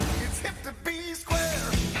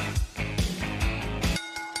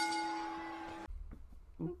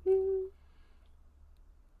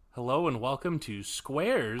Hello and welcome to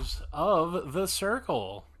Squares of the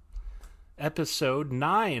Circle. Episode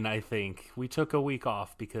 9, I think. We took a week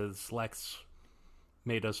off because Lex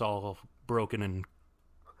made us all broken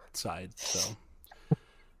inside, so.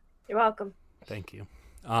 You're welcome. Thank you.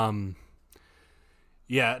 Long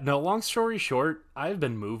story short, I've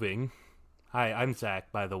been moving. Hi, I'm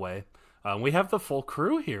Zach, by the way. We have the full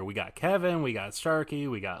crew here. We got Kevin, we got Starkey,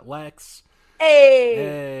 we got Lex.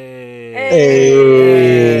 Hey.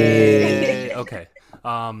 Okay.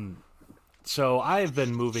 So I've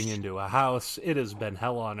been moving into a house. It has been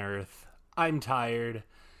hell on earth. I'm tired.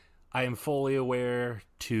 I am fully aware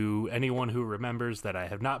to anyone who remembers that I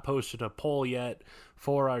have not posted a poll yet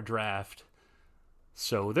for our draft.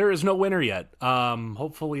 So there is no winner yet.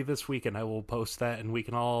 Hopefully this weekend I will post that and we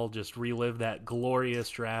can all just relive that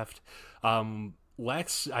glorious draft.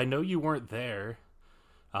 Lex, I know you weren't there.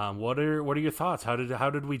 What are your thoughts? How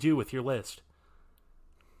did we do with your list?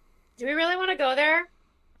 Do we really want to go there?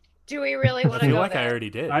 Do we really want I to feel go like there? I already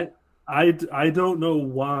did. I don't know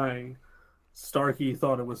why Starkey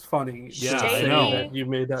thought it was funny. Yeah, I know. That you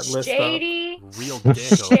made that list Shady. Real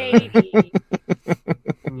dick over there. Shady.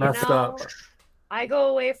 messed up. I go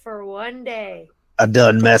away for one day. I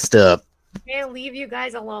done messed up. Can't leave you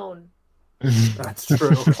guys alone. That's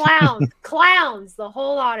true. Clowns, the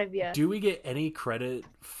whole lot of you. Do we get any credit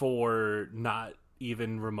for not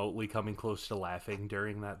even remotely coming close to laughing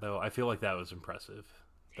during that, though? I feel like that was impressive.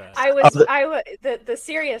 The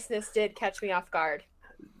seriousness did catch me off guard.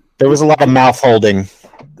 There was a lot of mouth holding.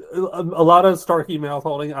 A lot of Starkey mouth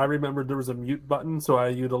holding. I remembered there was a mute button, so I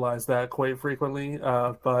utilized that quite frequently.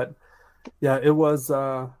 But yeah, it was.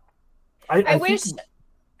 I wish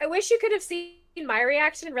you could have seen my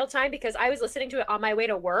reaction in real time because I was listening to it on my way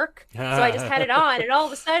to work. So I just had it on, and all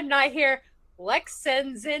of a sudden I hear Lex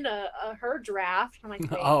sends in her draft. I'm like,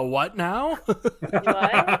 wait, oh, what now?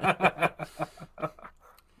 what?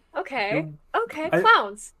 Okay,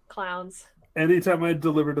 clowns. Anytime I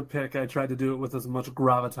delivered a pick, I tried to do it with as much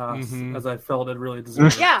gravitas as I felt it really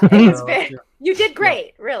deserved. Yeah, it's fair. Yeah. You did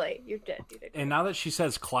great, really. You did great. And now that she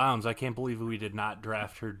says clowns, I can't believe we did not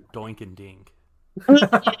draft her Doink and Dink.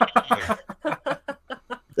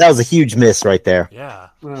 That was a huge miss right there. Yeah.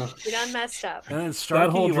 You done messed up. And then Starkey,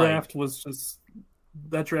 that whole draft was just...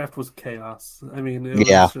 That draft was chaos. I mean, it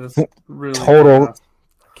was just really total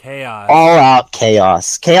chaos. All out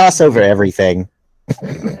chaos. Chaos over everything.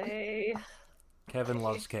 Kevin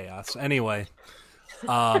loves chaos. Anyway,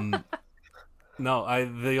 the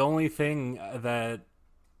only thing that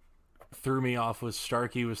threw me off was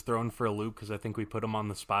Starkey was thrown for a loop because I think we put him on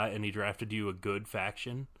the spot and he drafted you a good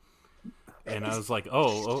faction. And I was like,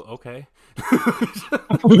 oh okay.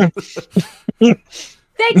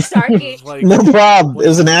 Thanks, Starkey. Like, no problem. It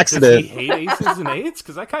was an accident. Does he hate aces and eights?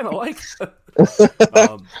 Because I kind of like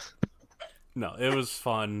that. No, it was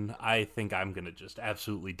fun. I think I'm going to just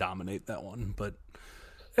absolutely dominate that one, but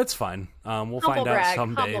it's fine. We'll find out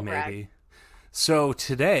someday, maybe. So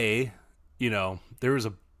today, there was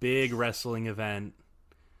a big wrestling event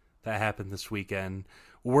that happened this weekend.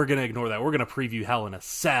 We're going to ignore that. We're going to preview Hell in a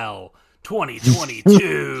Cell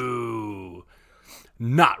 2022.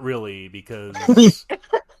 Not really, because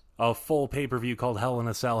a full pay-per-view called Hell in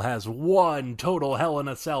a Cell has one total Hell in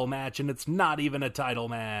a Cell match, and it's not even a title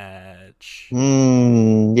match.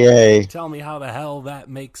 Yay. Tell me how the hell that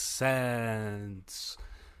makes sense.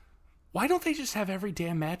 Why don't they just have every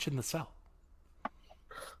damn match in the cell?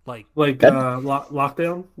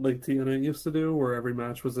 Lockdown, like TNA used to do, where every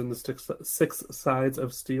match was in the six sides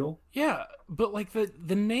of steel. Yeah, but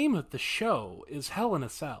the name of the show is Hell in a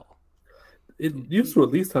Cell. It used to at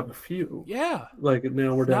least have a few. Yeah.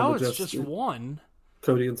 Now we're down to just one.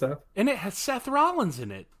 Cody and Seth. And it has Seth Rollins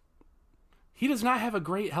in it. He does not have a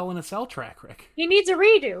great Hell in a Cell track record. He needs a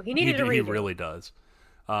redo. He needed a redo. He really does.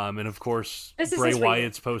 And of course, Bray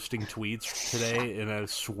Wyatt's posting tweets today, and I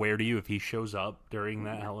swear to you, if he shows up during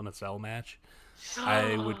that Hell in a Cell match,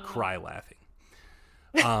 I would cry laughing.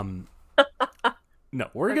 No,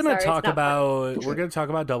 we're gonna talk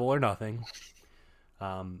about Double or Nothing.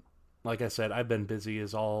 Like I said, I've been busy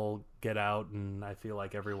as all get out, and I feel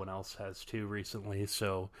like everyone else has too recently.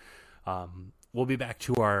 So we'll be back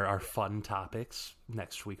to our fun topics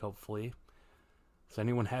next week, hopefully. Does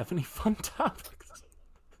anyone have any fun topics?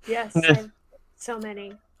 Yes, so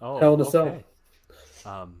many. Oh, Hell in a Cell.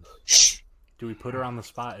 Do we put her on the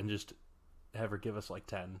spot and just have her give us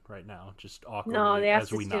 10 right now? Just awkwardly no,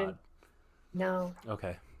 as we nod. No.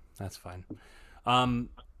 Okay, that's fine. How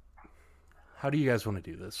do you guys want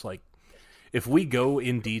to do this? If we go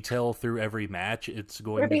in detail through every match, it's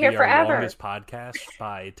going to be our forever. longest podcast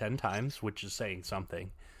by 10 times, which is saying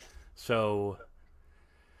something. So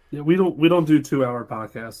Yeah, we don't do 2-hour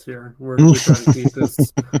podcasts here. We try to keep this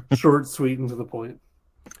short, sweet, and to the point.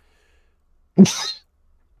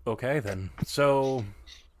 Okay, then. So,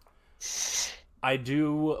 I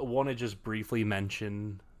do want to just briefly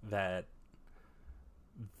mention that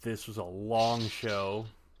this was a long show.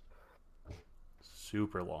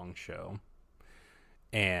 Super long show.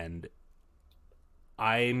 And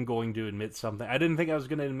I'm going to admit something. I didn't think I was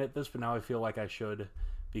going to admit this, but now I feel like I should,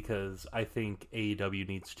 because I think AEW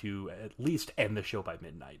needs to at least end the show by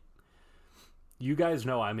midnight. You guys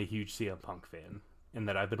know I'm a huge CM Punk fan, and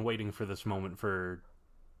that I've been waiting for this moment for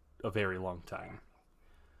a very long time.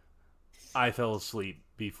 I fell asleep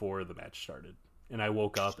before the match started, and I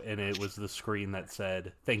woke up and it was the screen that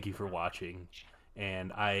said, "Thank you for watching,"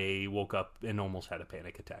 and I woke up and almost had a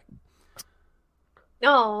panic attack.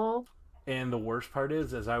 No. And the worst part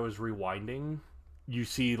is, as I was rewinding, you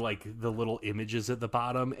see like the little images at the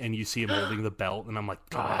bottom, and you see him holding the belt, and I'm like,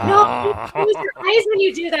 No, close your eyes when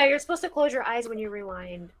you do that. You're supposed to close your eyes when you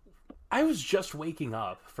rewind. I was just waking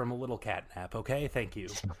up from a little cat nap, okay? Thank you.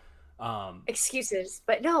 Excuses,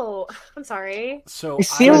 but no, I'm sorry. So I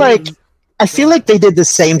feel like they did the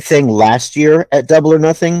same thing last year at Double or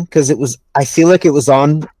Nothing, because I feel like it was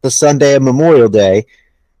on the Sunday of Memorial Day,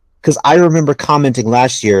 because I remember commenting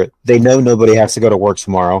last year, they know nobody has to go to work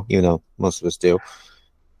tomorrow, even though most of us do,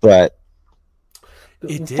 but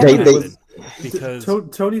it did because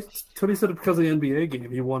Tony said it because of the NBA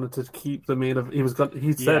game. He wanted to keep the main event.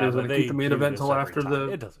 He said he was going to keep the main event until after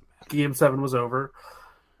the Game 7 was over.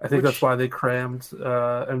 I think that's why they crammed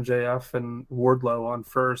MJF and Wardlow on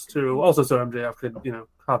first too. Also, so MJF could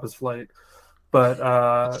hop his flight. But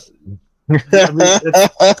I mean,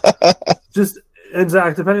 it's just, and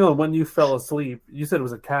Zach, depending on when you fell asleep, you said it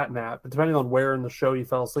was a cat nap. But depending on where in the show you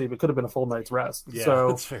fell asleep, it could have been a full night's rest. Yeah, so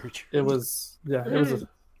that's very true. It was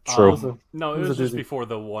true. No, it was just before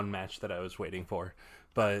the one match that I was waiting for.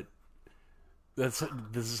 But this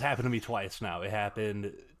has happened to me twice now. It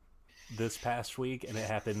happened this past week, and it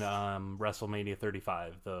happened WrestleMania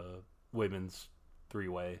 35, the women's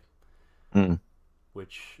 3-way,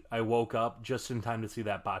 which I woke up just in time to see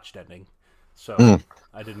that botched ending, so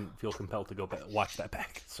I didn't feel compelled to go watch that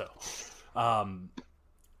back. So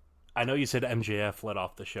I know you said MJF led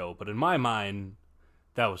off the show, but in my mind,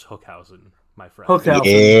 that was Hookhausen, my friend. Hookhausen.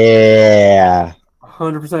 Yeah.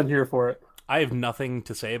 100% here for it. I have nothing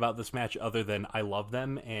to say about this match other than I love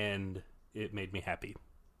them, and it made me happy.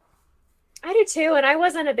 I do too, and I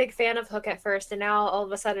wasn't a big fan of Hook at first, and now all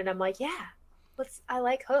of a sudden I'm like, yeah, I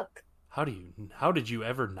like Hook. How did you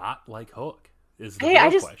ever not like Hook? Is the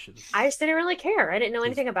question. I just didn't really care. I didn't know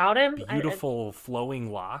anything about him. Beautiful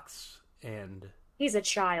flowing locks, and he's a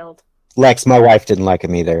child. Lex, my wife didn't like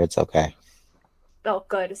him either. It's okay. Oh,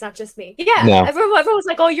 good. It's not just me. Yeah, no. Everyone's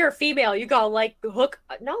like, "Oh, you're a female. You got like Hook."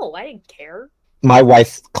 No, I didn't care. My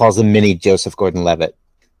wife calls him Mini Joseph Gordon-Levitt.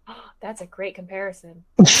 That's a great comparison.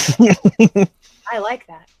 I like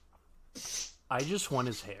that. I just want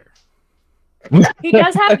his hair. He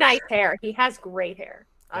does have nice hair. He has great hair.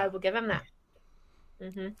 I will give him that.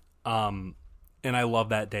 Mm-hmm. And I love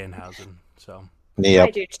that Danhausen. So yep.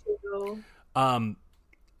 I do too.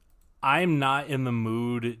 I'm not in the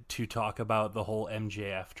mood to talk about the whole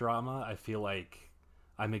MJF drama. I feel like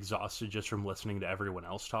I'm exhausted just from listening to everyone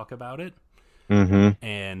else talk about it. Mm-hmm.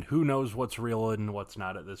 And who knows what's real and what's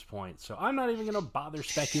not at this point. So I'm not even going to bother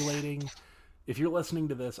speculating. If you're listening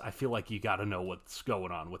to this, I feel like you got to know what's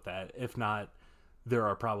going on with that. If not, there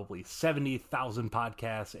are probably 70,000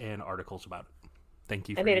 podcasts and articles about it. Thank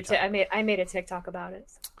you. I made a TikTok about it.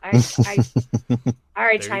 I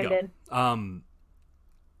already chimed in.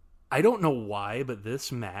 I don't know why, but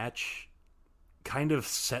this match kind of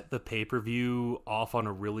set the pay-per-view off on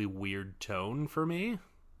a really weird tone for me.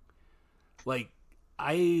 Like,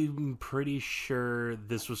 I'm pretty sure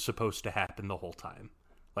this was supposed to happen the whole time.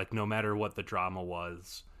 Like, no matter what the drama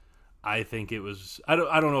was, I think it was. I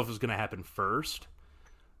don't know if it was going to happen first,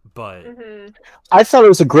 but I thought it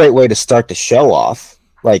was a great way to start the show off.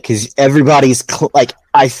 Like, because everybody's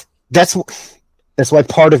that's why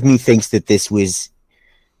part of me thinks that this was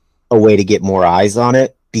a way to get more eyes on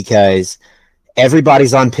it, because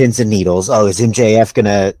everybody's on pins and needles. Oh, is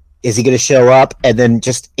MJF is he going to show up? And then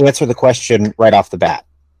just answer the question right off the bat.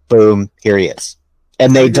 Boom, here he is.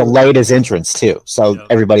 And they delayed his entrance too. So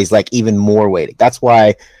everybody's like even more waiting. That's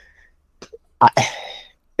why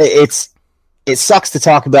it sucks to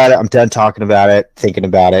talk about it. I'm done talking about it, thinking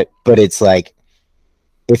about it. But it's like,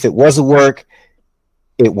 if it was a work,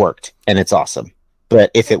 it worked. And it's awesome.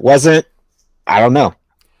 But if it wasn't, I don't know.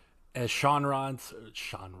 As Sean Ross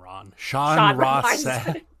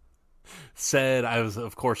said, said, I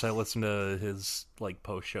listened to his like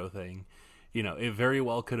post show thing. You know, it very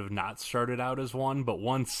well could have not started out as one, but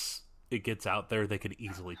once it gets out there, they could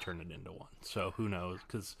easily turn it into one. So who knows?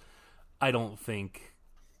 Because I don't think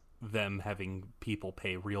them having people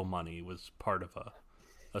pay real money was part of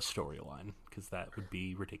a storyline, because that would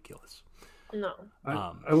be ridiculous. No.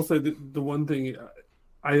 I will say the one thing,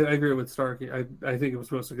 I agree with Starkey. I think it was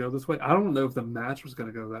supposed to go this way. I don't know if the match was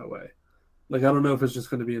going to go that way. Like, I don't know if it's just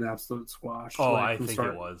going to be an absolute squash. Oh, like, I think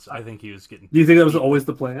it was. I think he was getting... Do you think that was always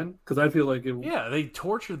the plan? Because I feel like it... Yeah, they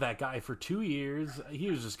tortured that guy for 2 years.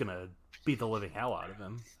 He was just going to beat the living hell out of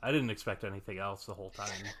him. I didn't expect anything else the whole time.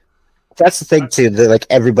 That's the thing, too. That, like,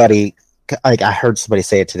 everybody... Like, I heard somebody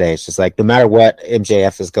say it today. It's just like, no matter what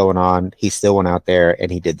MJF is going on, he still went out there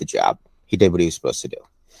and he did the job. He did what he was supposed to do.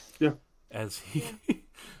 Yeah. As he...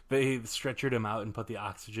 They stretchered him out and put the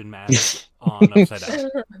oxygen mask on upside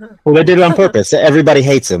down. Well, they did it on purpose. Everybody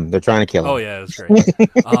hates him. They're trying to kill him. Oh, yeah, it was great.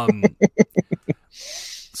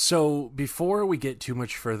 So before we get too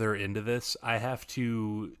much further into this, I have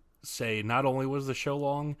to say, not only was the show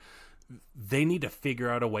long, they need to figure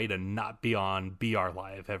out a way to not be on BR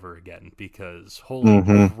Live ever again, because holy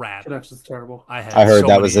crap. Connection's terrible. I heard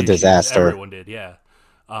that was a disaster. Everyone did, yeah.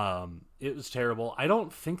 It was terrible. I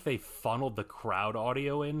don't think they funneled the crowd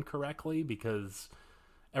audio in correctly, because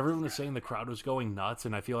everyone was saying the crowd was going nuts,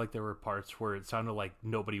 and I feel like there were parts where it sounded like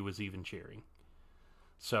nobody was even cheering.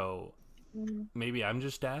 So maybe I'm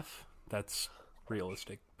just deaf. That's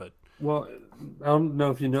realistic, but... Well, I don't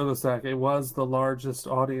know if you know this, Zach. It was the largest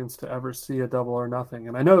audience to ever see a Double or Nothing,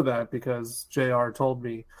 and I know that because JR told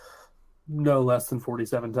me no less than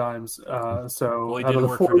 47 times. So he didn't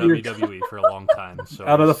work for WWE for a long time. So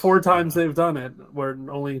out of the 4 times they've done it, where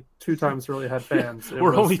only 2 times really had fans.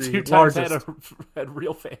 We're only 2 times had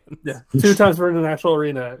real fans. Yeah, 2 times for International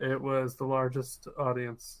Arena. It was the largest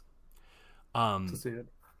audience to see it.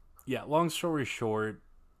 Yeah, long story short,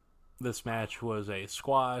 this match was a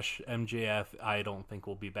squash. MJF, I don't think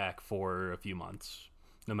will be back for a few months,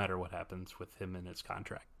 no matter what happens with him and his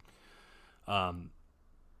contract.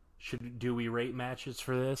 Do we rate matches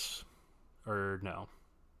for this, or no?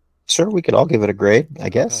 Sure, we could all give it a grade, I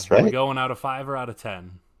guess, okay. Right? Are we going out of 5 or out of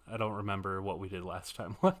 10? I don't remember what we did last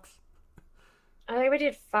time. Lex? I think we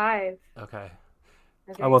did 5. Okay.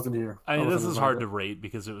 I wasn't here. I mean, this is hard to rate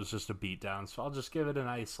because it was just a beatdown, so I'll just give it a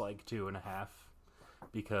nice, 2.5,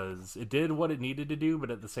 because it did what it needed to do,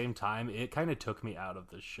 but at the same time, it kind of took me out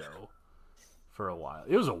of the show for a while.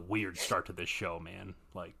 It was a weird start to this show, man.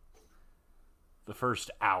 The first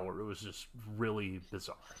hour, it was just really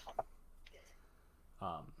bizarre.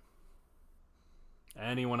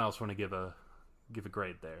 Anyone else want to give a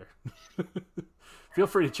grade there? Feel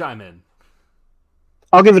free to chime in.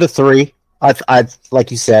 I'll give it a 3. I like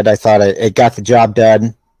you said, I thought it got the job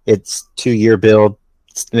done. It's 2-year build.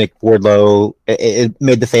 It's make Wardlow. It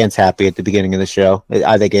made the fans happy at the beginning of the show.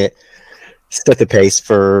 I think it set the pace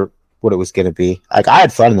for what it was going to be. I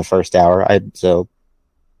had fun in the first hour. I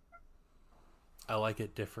like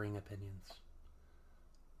it. Differing opinions.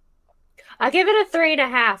 I'll give it a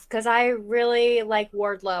 3.5 because I really like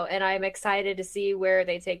Wardlow, and I'm excited to see where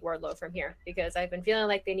they take Wardlow from here, because I've been feeling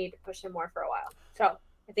like they need to push him more for a while. So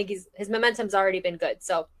I think his momentum's already been good.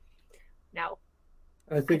 So now,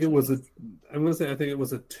 I think it was a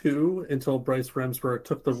 2 until Bryce Remsburg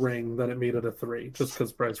took the ring. Then it made it a 3, just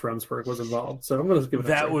because Bryce Remsburg was involved. So I'm going to give it a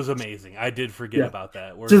 3. That was amazing. I did forget about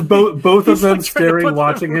that. Just both of them staring,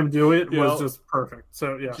 watching him do it was just perfect.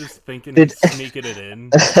 So yeah, just thinking, sneaking it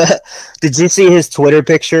in. Did you see his Twitter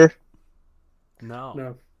picture?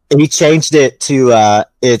 No. He changed it to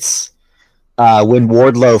it's. When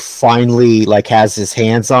Wardlow finally has his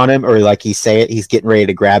hands on him, or he's getting ready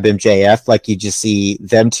to grab MJF, you just see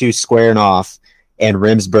them two squaring off and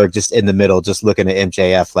Remsburg just in the middle, just looking at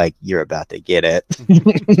MJF like, you're about to get it.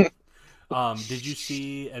 Did you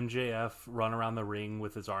see MJF run around the ring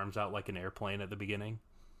with his arms out like an airplane at the beginning?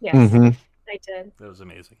 Yes, I did. That was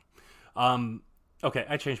amazing. Okay,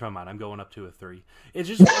 I changed my mind. I'm going up to a 3. It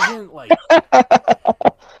just wasn't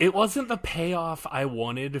it wasn't the payoff I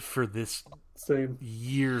wanted for this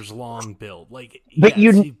years-long build. But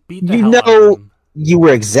he beat the hell out of him. You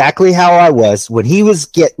were exactly how I was when he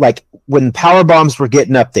was when power bombs were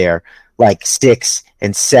getting up there, 6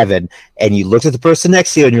 and 7, and you looked at the person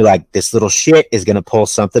next to you and you're like, this little shit is going to pull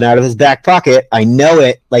something out of his back pocket. I know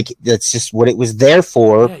it. That's just what it was there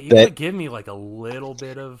for. Yeah, you gotta give me a little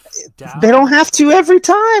bit of doubt. They don't have to every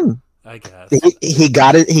time. I guess. He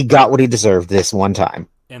got it. He got what he deserved this one time.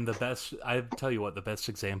 And I tell you what, the best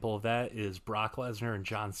example of that is Brock Lesnar and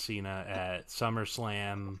John Cena at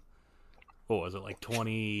SummerSlam. What was it,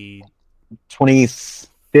 2013?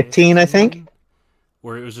 15, I think.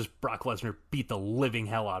 Where it was just Brock Lesnar beat the living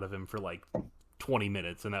hell out of him for like 20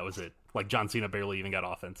 minutes, and that was it. Like John Cena barely even got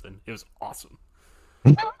offense in. It was awesome.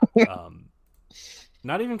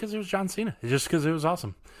 Not even because it was John Cena, just because it was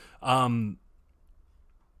awesome.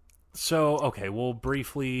 So okay, we'll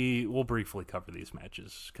briefly cover these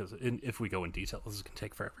matches because if we go in detail, this is gonna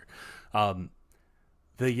take forever.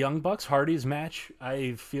 The Young Bucks Hardys match,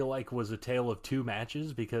 I feel like, was a tale of two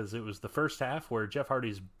matches because it was the first half where Jeff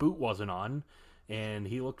Hardy's boot wasn't on and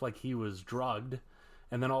he looked like he was drugged,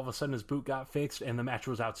 and then all of a sudden his boot got fixed and the match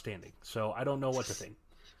was outstanding. So I don't know what to think.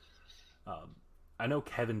 I know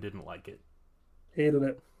Kevin didn't like it. Hated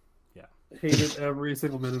it. Yeah. Hated every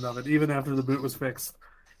single minute of it, even after the boot was fixed.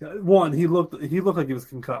 One, he looked like he was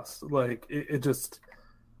concussed. Like it just,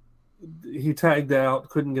 he tagged out,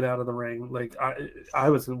 couldn't get out of the ring. Like I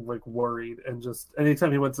was like worried, and just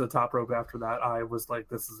anytime he went to the top rope after that, I was like,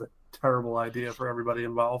 this is a terrible idea for everybody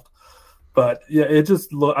involved. But yeah, it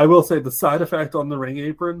just I will say the side effect on the ring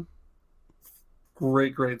apron,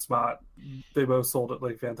 great spot. They both sold it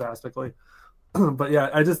like fantastically. But yeah,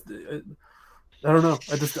 I don't know.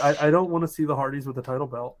 I don't want to see the Hardys with the title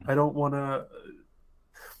belt. I don't want to.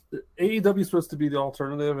 AEW is supposed to be the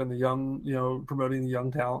alternative and the young, promoting the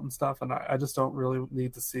young talent and stuff. And I just don't really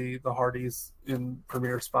need to see the Hardys in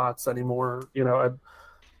premier spots anymore.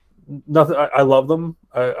 Nothing. I love them.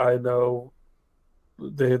 I know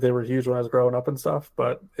they were huge when I was growing up and stuff,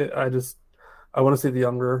 but I want to see the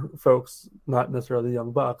younger folks, not necessarily the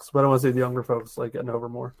Young Bucks, but I want to see the younger folks like getting over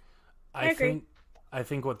more. I agree. I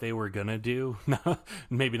think what they were gonna do,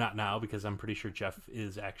 maybe not now, because I'm pretty sure Jeff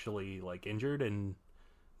is actually like injured and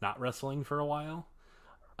not wrestling for a while.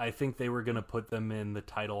 I think they were gonna put them in the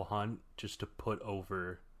title hunt just to put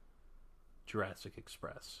over Jurassic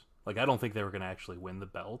Express. Like, I don't think they were gonna actually win the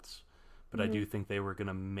belts, but I do think they were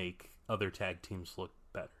gonna make other tag teams look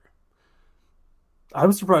better. I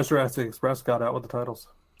was surprised Jurassic Express got out with the titles.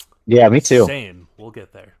 Yeah, me too. Same. We'll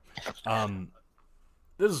get there.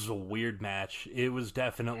 This is a weird match. It was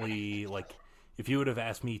definitely, like, if you would have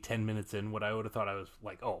asked me 10 minutes in, what I would have thought, I was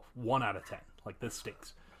like, 1 out of 10. Like, this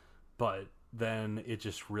stinks. But then it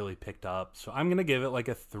just really picked up. So I'm going to give it like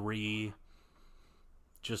a 3,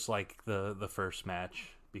 just like the first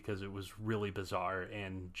match, because it was really bizarre,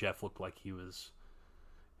 and Jeff looked like he was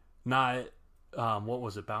not, what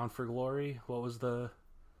was it, Bound for Glory? What was the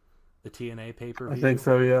TNA pay-per-view? I think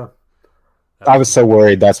so, yeah. I was so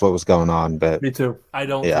worried that's what was going on, but me too. I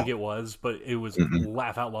don't think it was, but it was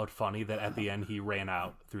laugh out loud funny that at the end he ran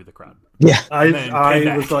out through the crowd. Yeah, I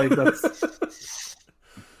was like, that's.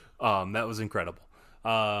 That was incredible.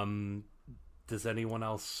 Does anyone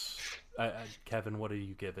else? Kevin, what do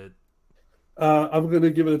you give it? I'm going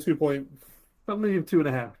to give it a 2 point. I'm going to give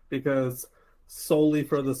 2.5 because solely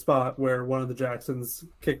for the spot where one of the Jacksons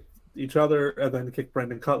kicked each other and then kicked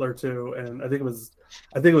Brandon Cutler too, and I think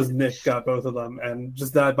it was Nick got both of them, and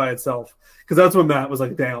just that by itself, because that's when Matt was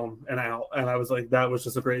like down and out, and I was like, that was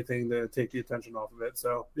just a great thing to take the attention off of it.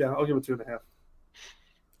 So yeah, I'll give it 2.5.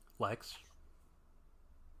 Lex,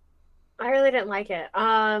 I really didn't like it.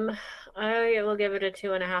 I will give it a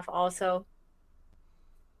 2.5 also.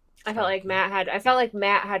 I felt like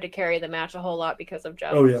Matt had to carry the match a whole lot because of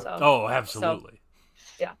Jeff. Oh yeah. So, absolutely.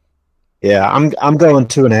 Yeah, I'm going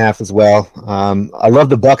 2.5 as well. I love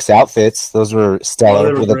the Bucks outfits; those were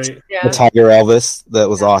stellar. With the Tiger Elvis, that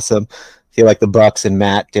was awesome. I feel like the Bucks and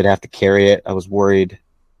Matt did have to carry it. I was worried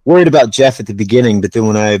about Jeff at the beginning, but then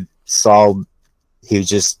when I saw he was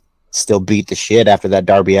just still beat the shit after that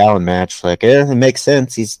Darby Allin match, like, it makes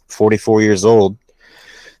sense. He's 44 years old,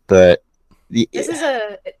 but this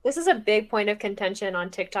is a big point of contention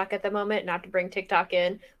on TikTok at the moment. Not to bring TikTok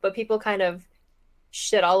in, but people kind of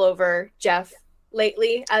shit all over Jeff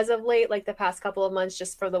as of late, like the past couple of months,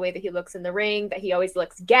 just for the way that he looks in the ring, that he always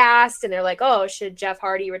looks gassed, and they're like, oh, should Jeff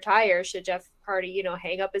Hardy retire? Should Jeff Hardy,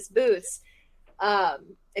 hang up his boots?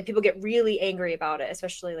 And people get really angry about it,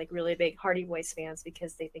 especially like really big Hardy Boys fans,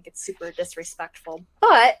 because they think it's super disrespectful.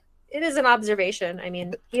 But it is an observation. I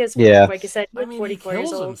mean, he is, like you said, 44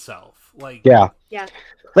 years old. Himself. Like, yeah.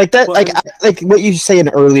 Like that, like what you were saying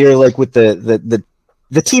earlier, like with the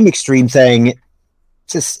Team Extreme thing.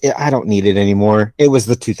 Just, I don't need it anymore. It was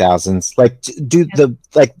the 2000s. Like,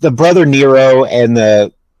 the brother Nero and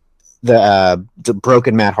the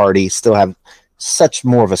broken Matt Hardy still have such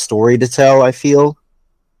more of a story to tell, I feel.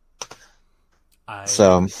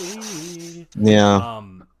 Yeah.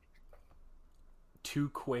 2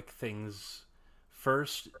 quick things.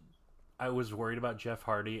 First, I was worried about Jeff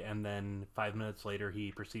Hardy, and then 5 minutes later,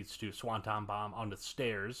 he proceeds to Swanton Bomb on the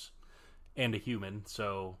stairs and a human,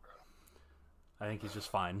 so I think he's just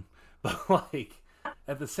fine. But, like,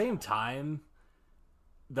 at the same time,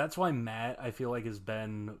 that's why Matt, I feel like, has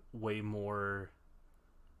been way more,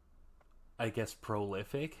 I guess,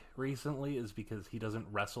 prolific recently, is because he doesn't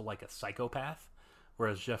wrestle like a psychopath,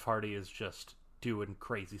 whereas Jeff Hardy is just doing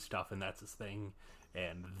crazy stuff, and that's his thing,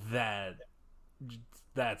 and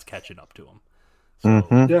that's catching up to him. So,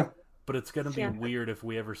 yeah. But it's going to be weird if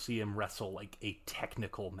we ever see him wrestle like a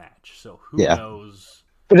technical match. So who knows?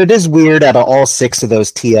 But it is weird out of all 6 of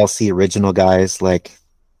those TLC original guys, like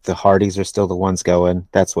the Hardys are still the ones going.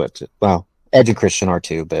 That's what, well, Edge and Christian are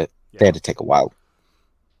too, but they had to take a while.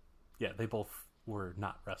 Yeah, they both were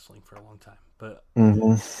not wrestling for a long time. But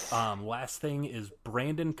last thing is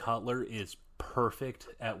Brandon Cutler is perfect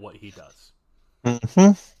at what he does.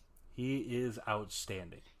 He is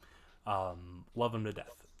outstanding. Love him to death.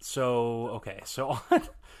 So, okay, so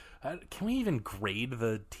can we even grade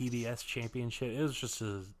the TBS championship? It was just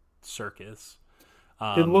a circus.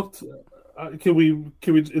 It looked. Can we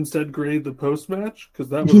instead grade the post match, because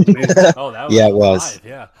that was amazing. Oh, that was it was.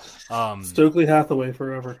 Yeah. Stokely Hathaway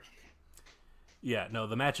forever. Yeah, no,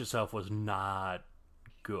 the match itself was not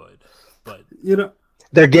good, but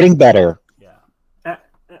they're getting better. Yeah,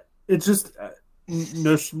 it's just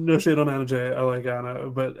no shade on Anna Jay. I like Anna,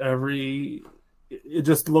 but it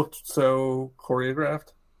just looked so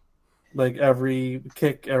choreographed. Like every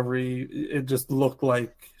kick, it just looked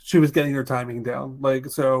like she was getting her timing down. Like,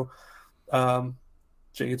 so,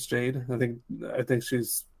 Jade's Jade. I think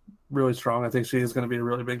she's really strong. I think she is going to be a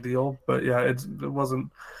really big deal. But yeah, it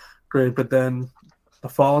wasn't great. But then the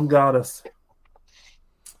fallen goddess,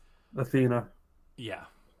 Athena. Yeah,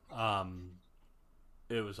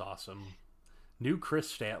 it was awesome. New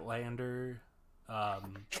Chris Statlander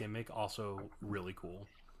gimmick, also really cool.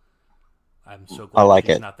 I'm so glad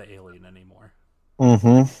she's not the alien anymore.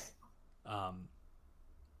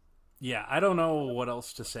 Yeah, I don't know what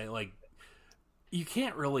else to say. Like, you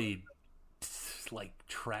can't really like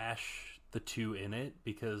trash the two in it,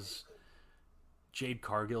 because Jade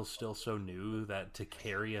Cargill's still so new that to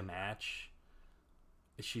carry a match,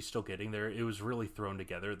 she's still getting there. It was really thrown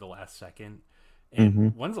together at the last second.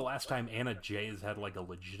 And when's the last time Anna Jay has had like a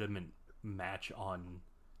legitimate match on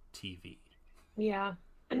TV? Yeah.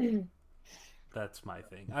 That's my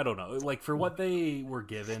thing. I don't know. Like, for what they were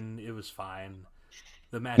given, it was fine.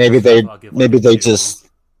 The match. I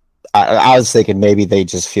was thinking maybe they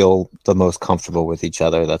just feel the most comfortable with each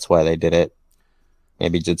other. That's why they did it.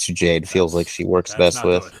 Maybe just who Jade feels like she works best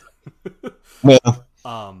with. Yeah.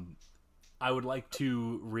 I would like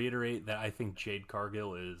to reiterate that I think Jade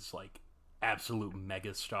Cargill is like absolute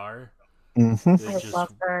mega star. I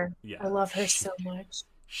love her. Yeah, I love her so much.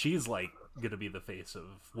 She's like gonna be the face of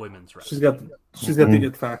women's wrestling. She's got the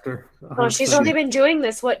it factor. Well, she's only been doing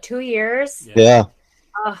this 2 years? Yeah.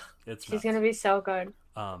 She's gonna be so good.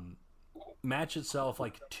 Match itself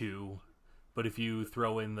like 2, but if you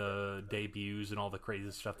throw in the debuts and all the crazy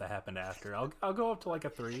stuff that happened after, I'll go up to like a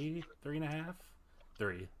 3, 3.5,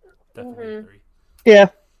 3, definitely 3. Yeah.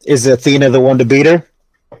 Is Athena the one to beat her?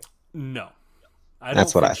 No,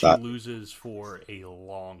 That's what I thought. She loses for a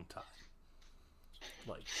long time.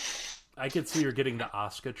 Like, I could see her getting the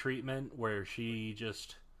Asuka treatment, where she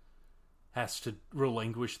just has to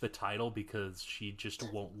relinquish the title because she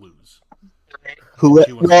just won't lose. She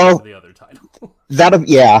wants the other title.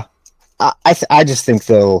 I just think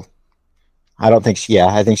they'll. I don't think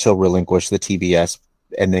I think she'll relinquish the TBS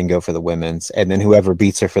and then go for the women's, and then whoever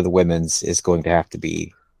beats her for the women's is going to have to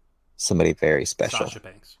be somebody very special. Sasha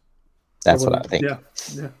Banks. That's what I think.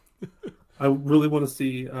 Yeah. I really want to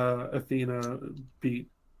see Athena beat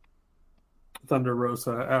Thunder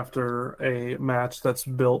Rosa after a match that's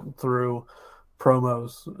built through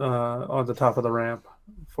promos on the top of the ramp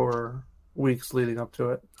for weeks leading up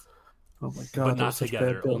to it. Oh my god! But not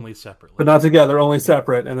together, only separately. But not together, only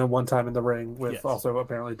separate, and then one time in the ring with also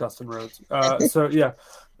apparently Dustin Rhodes. So yeah,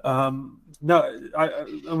 no,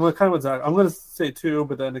 I'm kind of with Zach. I'm going to say 2,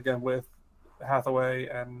 but then again with Hathaway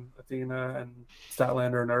and Athena and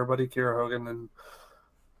Statlander and everybody, Kiera Hogan and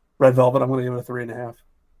Red Velvet, I'm going to give it a 3.5.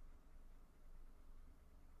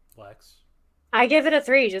 Lex, I give it a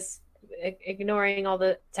 3, just ignoring all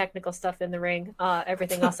the technical stuff in the ring,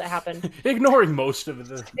 everything else that happened. Ignoring most of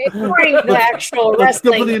it. Ignoring the actual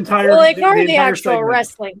wrestling. Ignore the actual segment.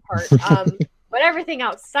 Wrestling part. But everything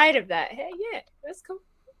outside of that, hey, yeah, that's cool.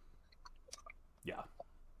 Yeah.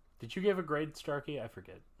 Did you give a grade, Starkey? I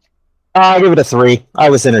forget. I give it a 3. I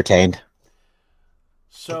was entertained.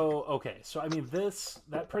 So, okay. So, I mean,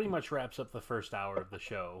 that pretty much wraps up the first hour of the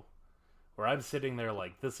show, where I'm sitting there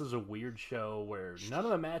like, this is a weird show where none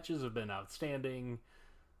of the matches have been outstanding.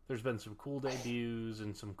 There's been some cool debuts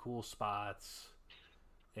and some cool spots,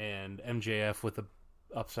 and MJF with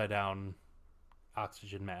upside down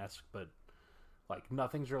oxygen mask, but like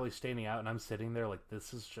nothing's really standing out, and I'm sitting there like,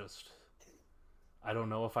 this is just, I don't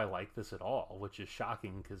know if I like this at all, which is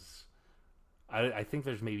shocking because I think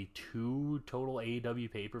there's maybe 2 total AEW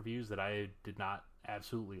pay-per-views that I did not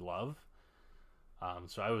absolutely love.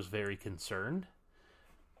 So I was very concerned.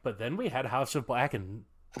 But then we had House of Black and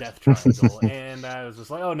Death Triangle, and I was just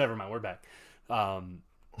like, oh, never mind, we're back.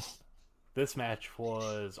 This match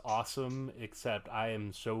was awesome, except I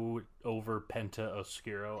am so over Penta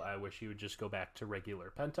Oscuro, I wish he would just go back to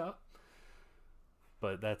regular Penta.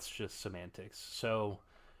 But that's just semantics. So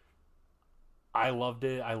I loved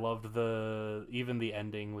it. I loved even the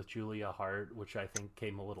ending with Julia Hart, which I think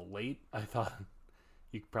came a little late. I thought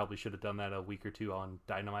you probably should have done that a week or 2 on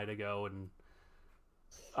Dynamite ago. And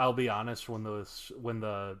I'll be honest, when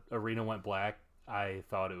the arena went black, I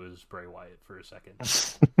thought it was Bray Wyatt for a second.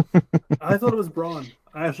 I thought it was Braun.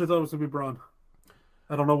 I actually thought it was going to be Braun.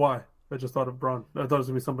 I don't know why. I just thought of Braun. I thought it was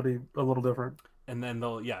going to be somebody a little different. And then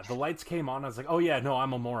the lights came on. I was like, oh yeah, no,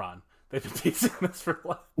 I'm a moron. They've been teasing this for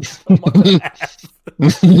like a month and a half.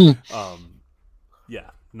 Yeah,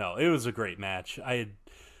 no, it was a great match. I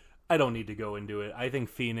don't need to go into it. I think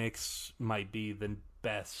Phoenix might be the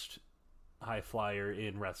best high flyer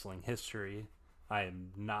in wrestling history. I am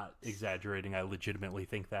not exaggerating. I legitimately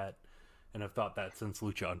think that, and I've thought that since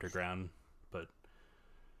Lucha Underground. But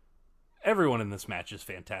everyone in this match is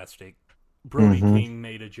fantastic. Brody King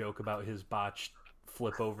made a joke about his botched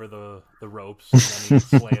flip over the ropes, and then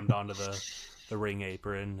he slammed onto the ring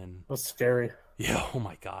apron. And that's scary. Yeah, oh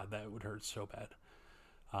my god, that would hurt so bad.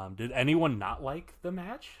 Did anyone not like the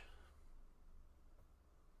match?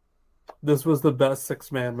 This was the best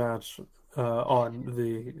 6-man match on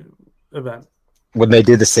the event. When they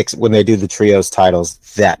do the trios titles,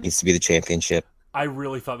 that needs to be the championship. I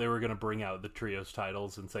really thought they were going to bring out the trios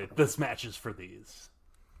titles and say, this match is for these.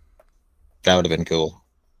 That would have been cool.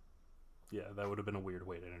 Yeah, that would have been a weird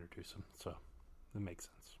way to introduce them. So, it makes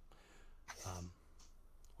sense.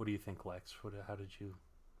 What do you think, Lex? How did you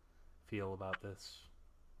feel about this?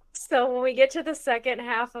 So when we get to the second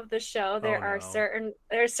half of the show, there are certain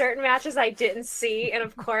matches I didn't see, and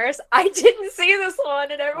of course I didn't see this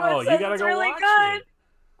one, and everyone says it's really good. It.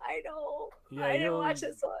 I know. Yeah, I didn't watch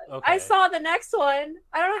this one. Okay. I saw the next one.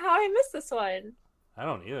 I don't know how I missed this one. I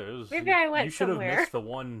don't either. Maybe I went You should somewhere. have missed the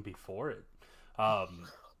one before it.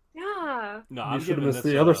 Yeah. No, you should have missed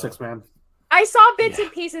the other 6-man. I saw bits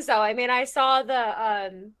and pieces though. I mean, I saw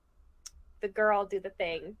the girl do the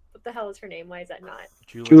thing. What the hell is her name? Why is that not?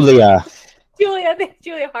 Julia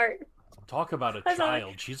Hart. Talk about a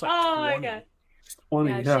child. She's like 20. My god.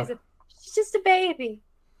 20, yeah. She's just a baby.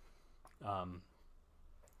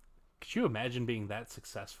 Could you imagine being that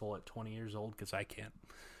successful at 20 years old? Because I can't.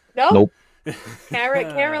 Nope. Can't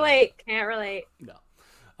relate. No.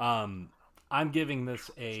 I'm giving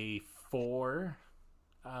this a 4.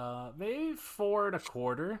 Maybe 4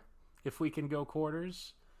 1/4 if we can go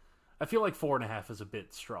quarters. I feel like 4.5 is a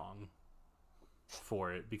bit strong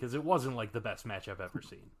for it because it wasn't like the best match I've ever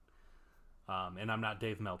seen. And I'm not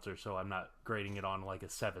Dave Meltzer, so I'm not grading it on like a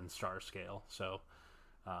 7-star scale. So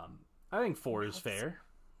I think 4 is fair.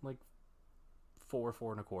 Like 4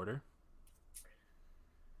 1/4.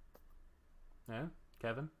 Yeah,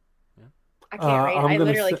 Kevin. Yeah, I can't rate it. I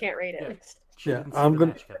literally can't rate it. Yeah, I'm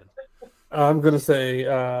gonna say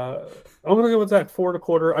I'm gonna go with Zach 4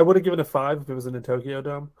 1/4. I would have given it 5 if it was in a Tokyo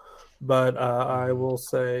Dome. But I will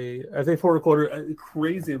say, I think 4 1/4, a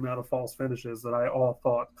crazy amount of false finishes that I all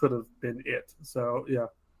thought could have been it. So, yeah,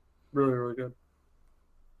 really, really good.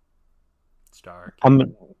 Star. I'm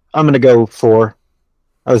going to go 4.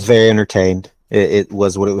 I was very entertained. It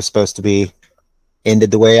was what it was supposed to be. Ended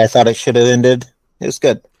the way I thought it should have ended. It was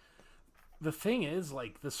good. The thing is,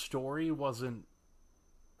 like, the story wasn't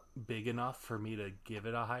big enough for me to give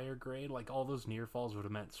it a higher grade. Like, all those near falls would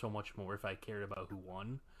have meant so much more if I cared about who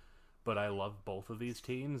won. But I love both of these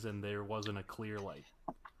teams, and there wasn't a clear, like,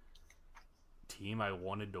 team I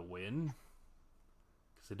wanted to win.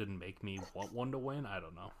 Because it didn't make me want one to win. I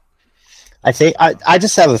don't know. I think I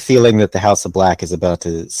just have a feeling that the House of Black is about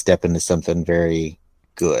to step into something very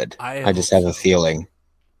good. I just have a feeling.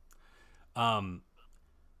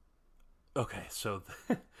 Okay, so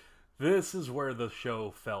this is where the show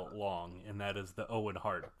felt long, and that is the Owen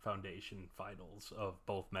Hart Foundation finals of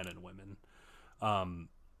both men and women.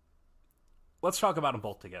 Let's talk about them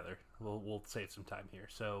both together. We'll save some time here.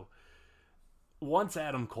 So, once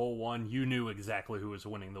Adam Cole won, you knew exactly who was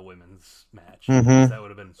winning the women's match. Mm-hmm. That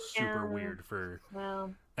would have been super weird for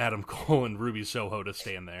Adam Cole and Ruby Soho to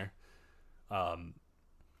stand there.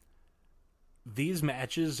 these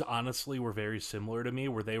matches honestly were very similar to me,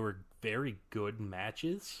 where they were very good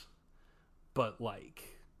matches, but like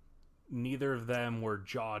neither of them were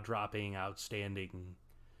jaw-dropping, outstanding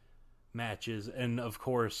matches. And of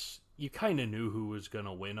course, you kind of knew who was going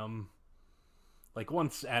to win them. Like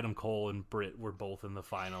once Adam Cole and Britt were both in the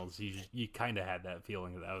finals, you kind of had that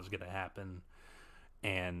feeling that was going to happen.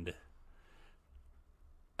 And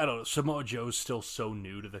I don't know, Samoa Joe's still so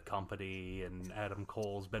new to the company, and Adam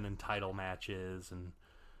Cole's been in title matches, and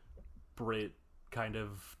Britt kind of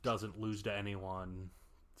doesn't lose to anyone.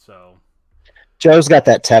 So Joe's got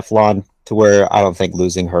that Teflon to where I don't think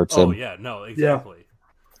losing hurts him. Oh yeah, no, exactly.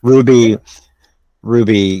 Yeah.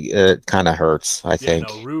 Ruby kind of hurts, I think.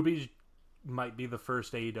 No, Ruby might be the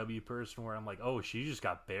first AEW person where I'm like, oh, she just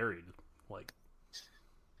got buried. Like,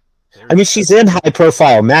 I mean, she's in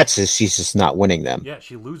high-profile matches. She's just not winning them. Yeah,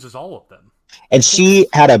 she loses all of them. And she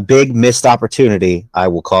had a big missed opportunity. I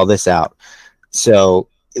will call this out. So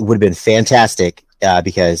it would have been fantastic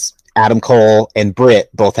because Adam Cole and Britt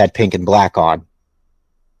both had pink and black on.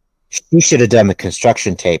 She should have done the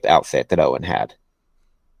construction tape outfit that Owen had.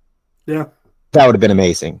 Yeah. That would have been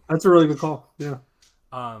amazing. That's a really good call. Yeah.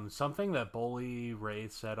 Something that Bully Ray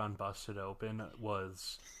said on Busted Open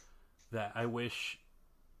was that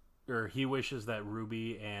he wishes that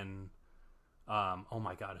Ruby and oh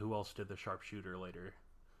my god, who else did the sharpshooter later?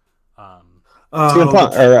 CM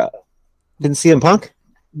Punk, didn't CM Punk?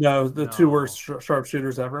 No, the two worst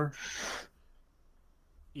sharpshooters ever.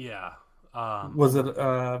 Yeah. Was it?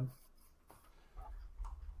 Now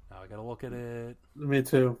I gotta look at it. Me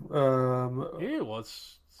too. It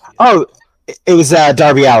was. Oh, it was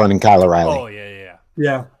Darby Allin and Kyle O'Reilly. Oh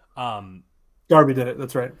yeah. Darby did it.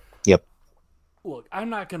 That's right. Yep. Look, I'm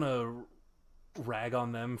not gonna rag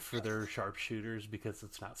on them for their sharpshooters because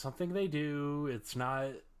it's not something they do. It's not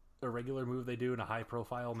a regular move they do in a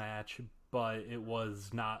high-profile match. But it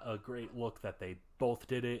was not a great look that they both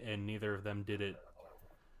did it, and neither of them did it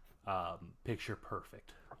picture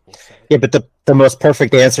perfect, we'll say. Yeah, but the most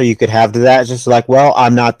perfect answer you could have to that is just like, well,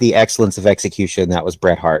 I'm not the excellence of execution. That was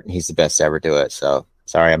Bret Hart, and he's the best to ever do it. So,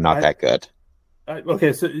 sorry, I'm not that good.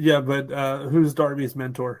 Okay, so yeah, but who's Darby's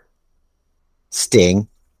mentor? Sting.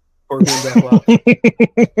 Or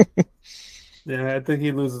that yeah, I think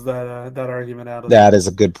he loses that argument out of that. Is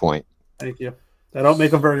a good point. Thank you. I don't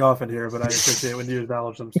make them very often here, but I appreciate when you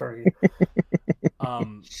acknowledge them, Starkey.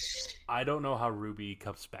 I don't know how Ruby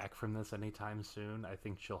comes back from this anytime soon. I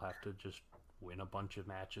think she'll have to just win a bunch of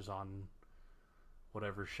matches on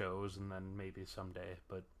whatever shows, and then maybe someday.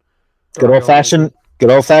 But good old fashioned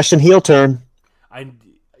heel turn.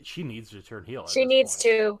 She needs to turn heel. She needs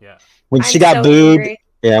to. Yeah. When she got booed, angry.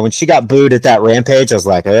 Yeah, when she got booed at that Rampage, I was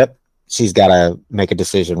like, she's got to make a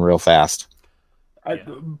decision real fast.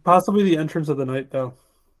 Possibly the entrance of the night, though.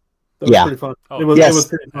 That was pretty fun. Oh, it was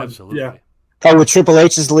pretty fun. Absolutely. Yeah. Oh, with Triple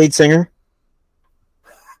H as the lead singer?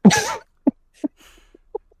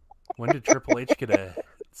 When did Triple H get a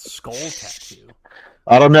skull tattoo?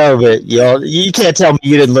 I don't know, but you can't tell me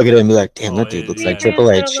you didn't look at him and be like, damn, that dude looks like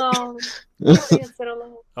Triple H. Oh, yeah,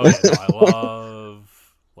 I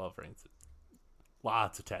love Reigns.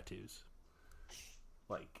 Lots of tattoos.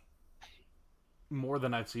 Like, more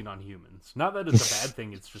than I've seen on humans. Not that it's a bad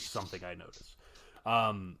thing, it's just something I notice.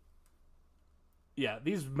 Yeah,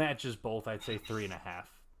 these matches both, I'd say 3.5.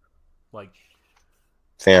 Like,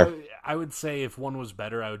 fair. I would say if one was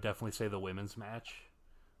better, I would definitely say the women's match,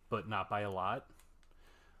 but not by a lot.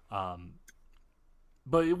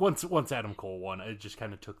 But once Adam Cole won, it just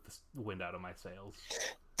kind of took the wind out of my sails.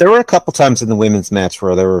 There were a couple times in the women's match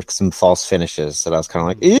where there were some false finishes that I was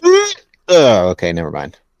kind of like, oh, okay, never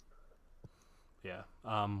mind. Yeah.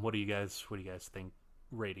 What do you guys think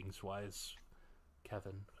ratings wise,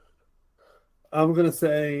 Kevin? I'm gonna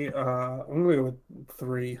say I'm gonna go with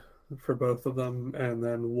 3 for both of them, and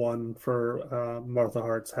then 1 for Martha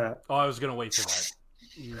Hart's hat. Oh, I was gonna wait for that.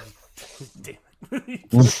 Damn it! You took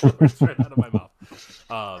the words right out of my mouth.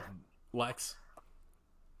 Lex,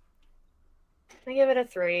 I give it a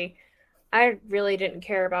 3. I really didn't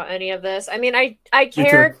care about any of this. I mean, I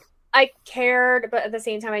cared, but at the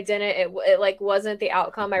same time I didn't. It like wasn't the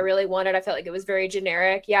outcome I really wanted. I felt like it was very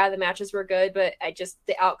generic. Yeah, the matches were good, but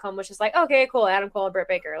the outcome was just like, okay, cool, Adam Cole and Britt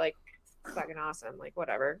Baker, like fucking awesome. Like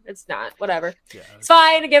whatever. It's not. Whatever. Yeah. It's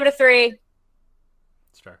fine. I give it a 3.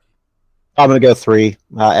 Starkey. I'm gonna go 3.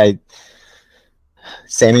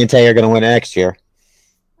 Sammy and Tay are gonna win next year.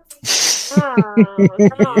 Oh, don't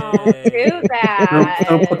do that.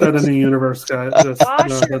 Don't put that in the universe, guys. Just,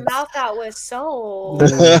 wash your mouth out with soap.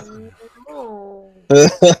 No.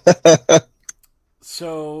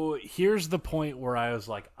 So here's the point where I was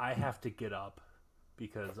like, I have to get up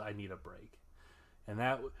because I need a break. And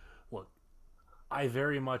that, look, I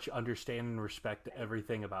very much understand and respect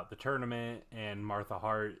everything about the tournament and Martha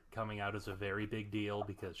Hart coming out as a very big deal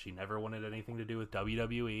because she never wanted anything to do with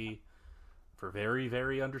WWE for very,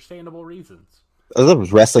 very understandable reasons. That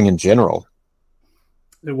was wrestling in general.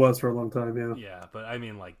 It was for a long time, yeah. Yeah, but I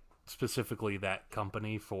mean, like, specifically that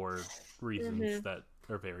company for reasons that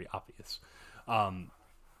are very obvious.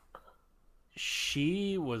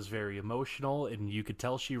 She was very emotional, and you could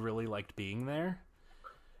tell she really liked being there.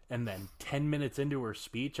 And then 10 minutes into her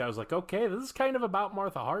speech, I was like, okay, this is kind of about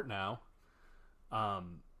Martha Hart now.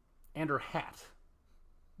 And her hat.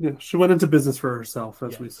 Yeah, she went into business for herself,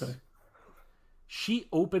 as we say. She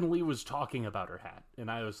openly was talking about her hat.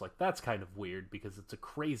 And I was like, that's kind of weird because it's a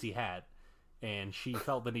crazy hat. And she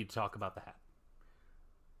felt the need to talk about the hat.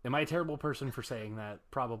 Am I a terrible person for saying that?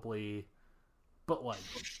 Probably. But, like,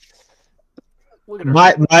 look at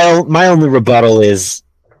her. My only rebuttal is...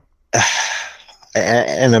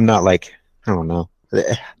 and I'm not like, I don't know.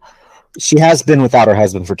 She has been without her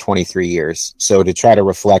husband for 23 years. So to try to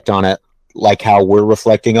reflect on it like how we're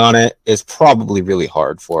reflecting on it is probably really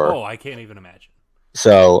hard for her. Oh, I can't even imagine.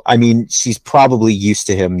 So, I mean, she's probably used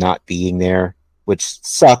to him not being there, which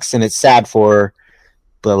sucks and it's sad for her.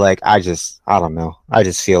 But, like, I don't know. I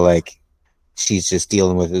just feel like she's just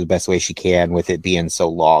dealing with it the best way she can with it being so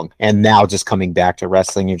long. And now just coming back to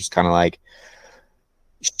wrestling, you're just kind of like,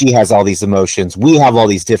 she has all these emotions. We have all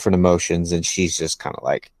these different emotions. And she's just kind of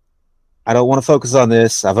like, I don't want to focus on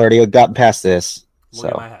this. I've already gotten past this. Look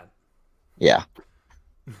at my head. Yeah.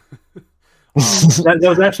 That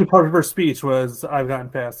was actually part of her speech was, I've gotten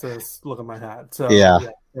past this. Look at my hat. So yeah.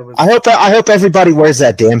 Was... I hope everybody wears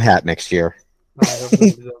that damn hat next year.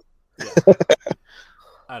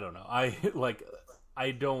 I don't know.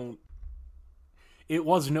 It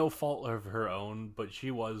was no fault of her own, but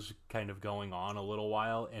she was kind of going on a little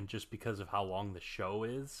while, and just because of how long the show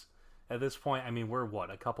is at this point, I mean, we're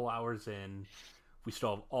a couple hours in, we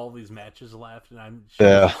still have all these matches left, and she's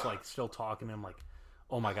just like still talking, and I'm like,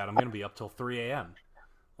 oh my god, I'm going to be up till 3 a.m.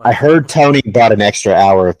 Like, I heard Tony bought an extra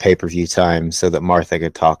hour of pay-per-view time so that Martha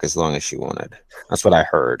could talk as long as she wanted. That's what I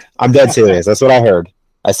heard. I'm dead serious. That's what I heard.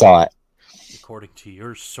 I saw it. According to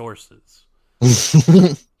your sources.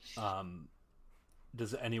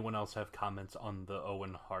 Does anyone else have comments on the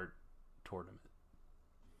Owen Hart tournament?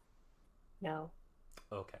 No.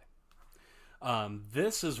 Okay.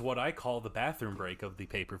 This is what I call the bathroom break of the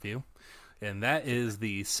pay-per-view. And that is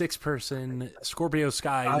the 6-person Scorpio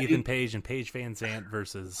Sky, Ethan Page, and Paige Van Zandt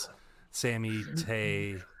versus Sammy,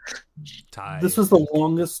 Ty. This was the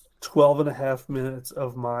longest 12 and a half minutes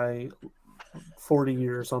of my 40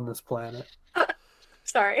 years on this planet.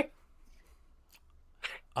 Sorry.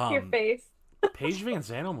 Your face. Paige Van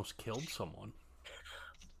Zandt almost killed someone.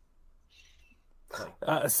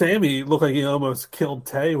 Sammy looked like he almost killed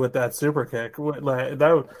Tay with that super kick.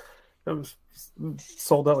 That was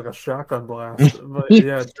sold out like a shotgun blast. But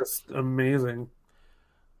yeah, just amazing.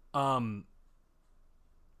 It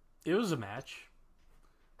was a match.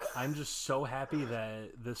 I'm just so happy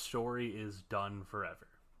that this story is done forever.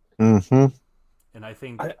 Mm-hmm. And I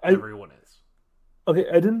think everyone is. Okay,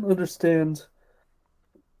 I didn't understand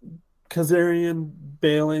Kazarian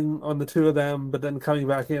bailing on the two of them, but then coming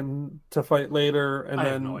back in to fight later. And I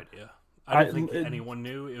then have no idea. I don't think anyone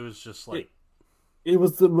knew. It was just like... It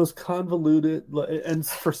was the most convoluted, and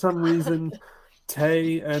for some reason,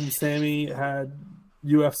 Tay and Sammy had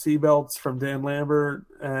UFC belts from Dan Lambert.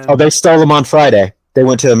 And they stole them on Friday. They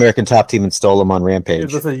went to American Top Team and stole them on Rampage.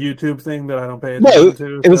 Is this a YouTube thing that I don't pay attention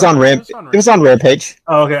to? It was on Rampage. It was on Rampage.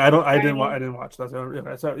 Oh, okay. I didn't watch that.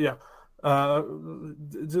 So yeah.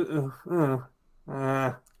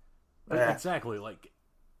 Exactly. Like,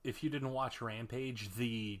 if you didn't watch Rampage,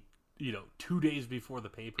 2 days before the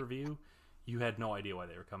pay-per-view, you had no idea why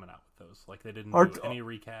they were coming out with those. Like, they didn't do any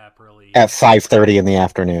recap really. At 5:30 in the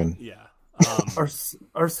afternoon. Yeah.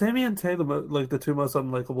 Are Sammy and Tay the two most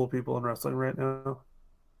unlikable people in wrestling right now?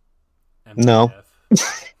 MJF. No.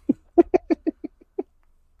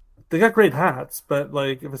 They got great hats, but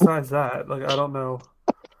besides that, I don't know.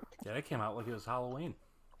 Yeah, they came out like it was Halloween.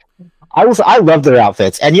 I love their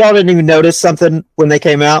outfits, and y'all didn't even notice something when they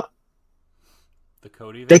came out. The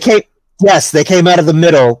Cody. They came out of the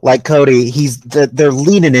middle like Cody. They're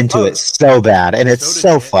leaning into it so bad, and it's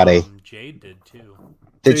so funny. Jade did too.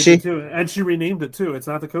 Did she? Too. And she renamed it too. It's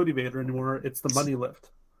not the Cody Vader anymore. It's the Money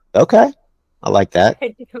Lift. Okay, I like that.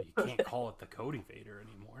 You can't call it the Cody Vader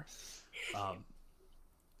anymore.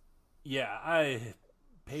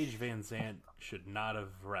 Paige Van Zandt should not have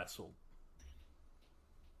wrestled.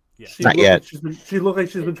 Yeah, not yet. She looked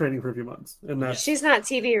like she's been training for a few months, and that's she's not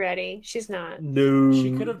TV ready. She's not. No,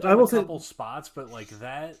 she could have done a couple spots, but like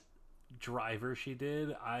that driver she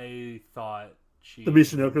did, I thought she the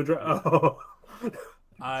Michinoku driver. Oh.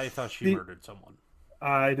 I thought she murdered someone.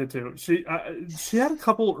 I did too. She had a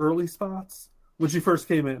couple early spots when she first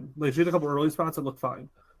came in. Like she had a couple early spots that looked fine,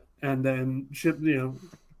 and then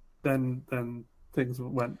then things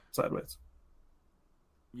went sideways.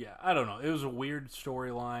 Yeah, I don't know. It was a weird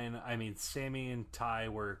storyline. I mean, Sammy and Ty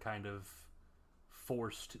were kind of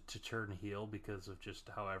forced to turn heel because of just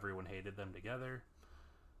how everyone hated them together.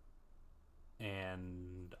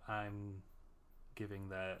 And I'm giving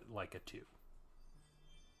that like a 2.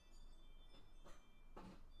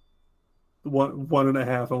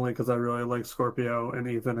 1.5 only because I really like Scorpio and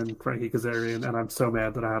Ethan and Frankie Kazarian, and I'm so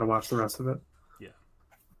mad that I had to watch the rest of it. Yeah.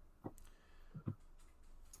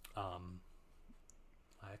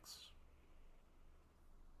 Lex?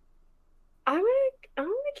 I'm gonna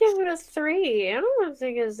give it a 3. I don't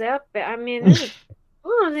think it's that bad. I mean, I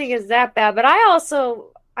don't think it's that bad. But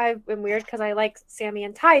I've been weird because I like Sammy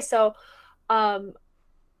and Ty, so I'm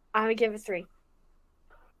gonna give it 3.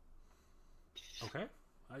 Okay.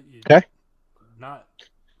 Okay. Not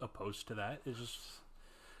opposed to that. It's just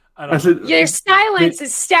I don't know. Your silence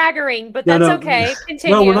is staggering, but that's okay.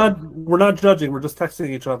 Continue. No, we're not judging. We're just texting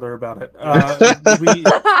each other about it.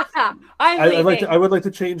 I would like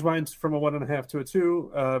to change mine from a 1.5 to a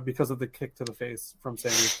 2 because of the kick to the face from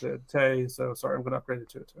Sammy to Tay. So sorry, I'm going to upgrade it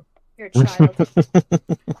to a 2. You're a child.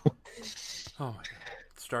 Oh my god.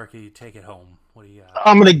 Starkey, take it home. What do you got?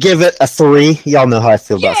 I'm gonna give it a 3. Y'all know how I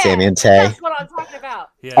feel about Sammy and Tay. That's what I'm talking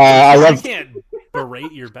about. Yeah, I can't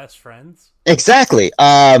berate your best friends. Exactly.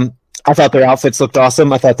 I thought their outfits looked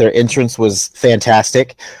awesome. I thought their entrance was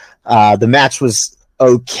fantastic. The match was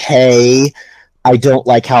okay. I don't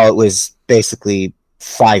like how it was basically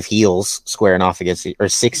 5 heels squaring off against or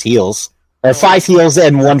 6 heels. Or 5 heels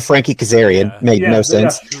and 1 Frankie Kazarian. Made no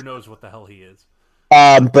sense. Who knows what the hell he is.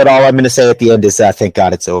 But all I'm going to say at the end is thank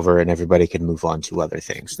God it's over and everybody can move on to other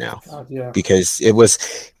things now. Because it was,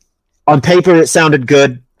 on paper, it sounded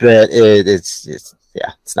good, but it's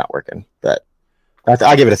not working. But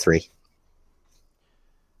I'll give it a 3.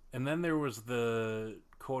 And then there was the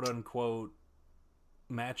quote-unquote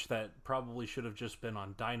match that probably should have just been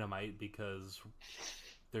on Dynamite because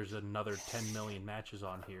there's another 10 million matches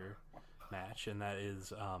on here and that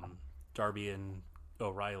is Darby and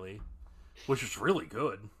O'Reilly. Which was really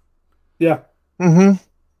good. Yeah. Mm-hmm.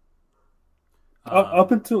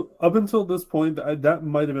 Up until this point, that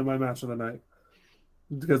might have been my match of the night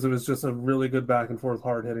because it was just a really good back and forth,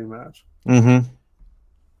 hard hitting match. Mm-hmm.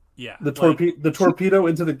 Yeah. The torpedo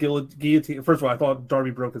into the guillotine. First of all, I thought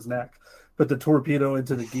Darby broke his neck, but the torpedo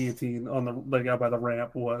into the guillotine on the out by the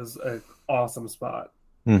ramp was an awesome spot.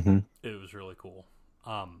 Mm-hmm. It was really cool.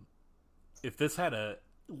 If this had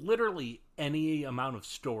literally any amount of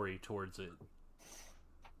story towards it,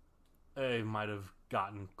 I might have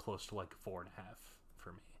gotten close to like 4.5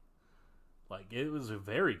 for me. Like, it was a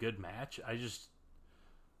very good match. I just,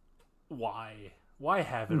 why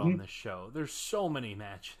have it on this show? There's so many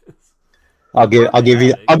matches. I'll give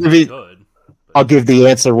the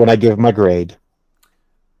answer when I give my grade.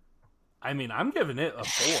 I mean, I'm giving it a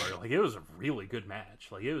 4. Like, it was a really good match.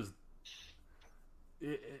 Like, it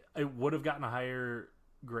would have gotten a higher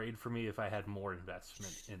grade for me if I had more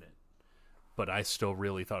investment in it, but I still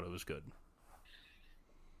really thought it was good.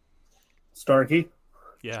 Starkey,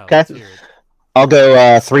 yeah. Okay, I'll go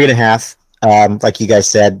 3.5. Like you guys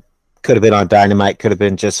said, could have been on Dynamite, could have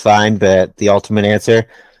been just fine, but the ultimate answer,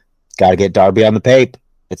 got to get Darby on the pape.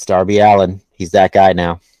 It's Darby Allin. He's that guy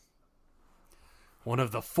now. One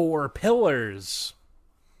of the 4 pillars,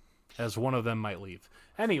 as one of them might leave.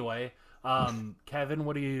 Anyway, Kevin,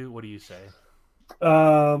 what do you say?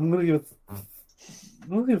 I'm gonna give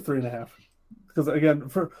it 3.5 because again,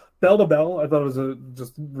 for bell to bell, I thought it was a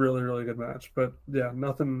just really really good match. But yeah,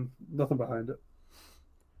 nothing behind it.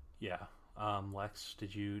 Yeah, Lex,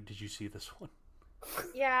 did you see this one?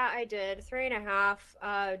 Yeah, I did.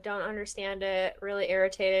 3.5. Don't understand it. Really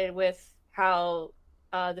irritated with how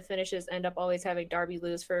the finishes end up always having Darby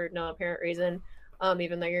lose for no apparent reason.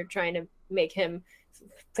 Even though you're trying to make him,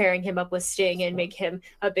 pairing him up with Sting and make him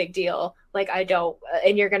a big deal. Like, I don't,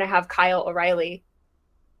 and you're going to have Kyle O'Reilly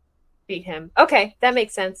beat him. Okay, that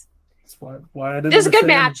makes sense. That's why I didn't. It was a good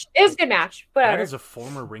match. It was a good match. Whatever. That is a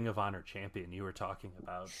former Ring of Honor champion you were talking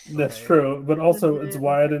about. Okay? That's true, but also it's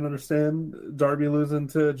why I didn't understand Darby losing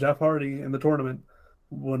to Jeff Hardy in the tournament.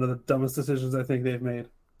 One of the dumbest decisions I think they've made.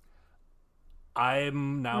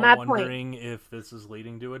 I'm now wondering if this is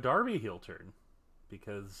leading to a Darby heel turn.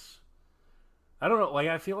 Because I don't know. Like,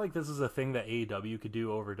 I feel like this is a thing that AEW could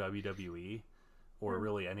do over WWE or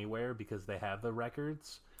really anywhere because they have the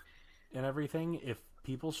records and everything. If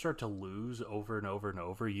people start to lose over and over and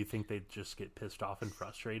over, you think they'd just get pissed off and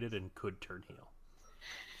frustrated and could turn heel.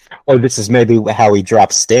 Or this is maybe how he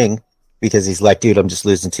drops Sting because he's like, dude, I'm just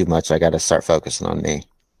losing too much. I got to start focusing on me.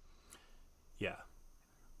 Yeah.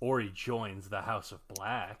 Or he joins the House of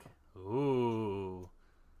Black. Ooh.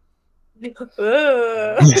 But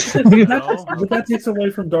that takes away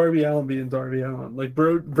from Darby Allin being Darby Allin. Like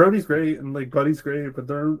Brody's great and like Buddy's great, but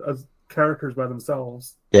they're characters by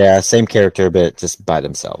themselves. Yeah, same character, but just by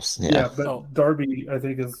themselves. Yeah, but Darby, I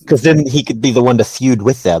think, is because then he could be the one to feud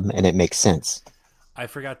with them, and it makes sense. I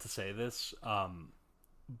forgot to say this.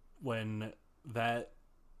 When that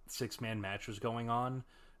 6-man match was going on,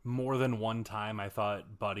 more than one time I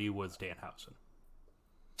thought Buddy was Danhausen.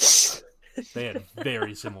 They had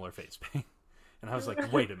very similar face paint. And I was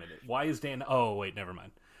like, wait a minute. Why is Dan... Oh, wait, never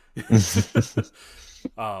mind.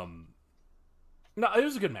 No, it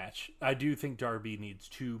was a good match. I do think Darby needs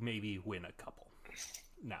to maybe win a couple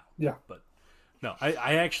now. Yeah. But no,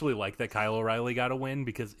 I actually like that Kyle O'Reilly got a win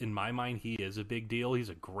because in my mind, he is a big deal. He's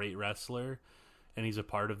a great wrestler. And he's a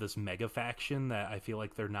part of this mega faction that I feel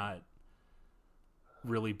like they're not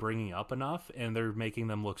really bringing up enough. And they're making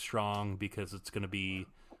them look strong because it's going to be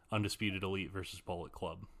Undisputed Elite versus Bullet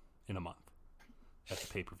Club in a month at the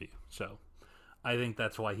pay-per-view. So I think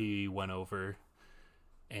that's why he went over.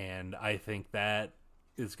 And I think that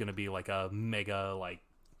is going to be like a mega like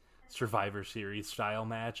Survivor Series style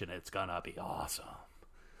match. And it's going to be awesome.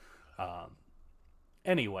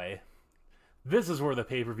 Anyway, this is where the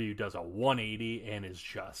pay-per-view does a 180 and is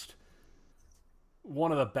just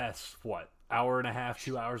one of the best, hour and a half,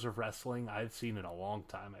 2 hours of wrestling I've seen in a long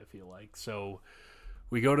time, I feel like. So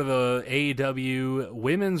we go to the AEW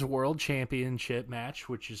Women's World Championship match,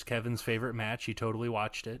 which is Kevin's favorite match. He totally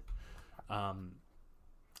watched it.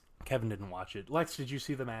 Kevin didn't watch it. Lex, did you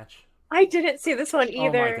see the match? I didn't see this one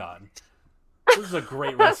either. Oh my god. This is a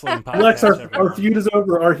great wrestling podcast. Lex, our feud is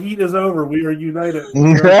over. Our heat is over. We are united.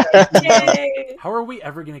 Yay. How are we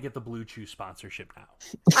ever going to get the Blue Chew sponsorship now?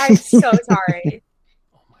 I'm so sorry.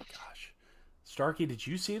 Oh my gosh. Starkey, did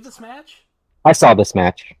you see this match? I saw this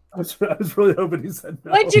match. I was really hoping he said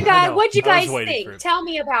no. What'd you guys think? Tell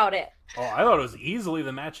me about it. Oh, I thought it was easily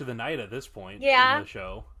the match of the night at this point in the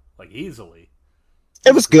show. Like, easily.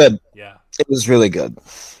 It was good. Yeah. It was really good.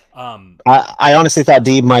 I honestly thought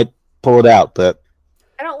Deeb might pull it out, but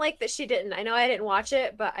I don't like that she didn't. I know I didn't watch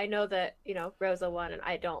it, but I know that, Rosa won, and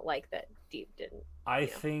I don't like that Deeb didn't. I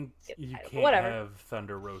think you can't have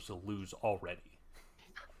Thunder Rosa lose already,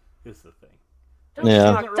 is the thing.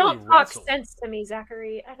 Don't talk sense to me,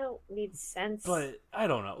 Zachary. I don't need sense. But I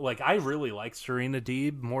don't know. Like, I really like Serena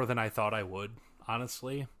Deeb more than I thought I would,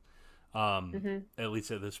 honestly. At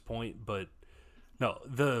least at this point. But no,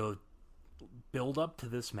 the build up to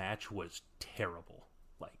this match was terrible.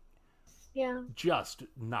 Like, just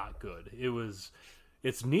not good.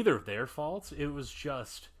 It's neither of their faults. It was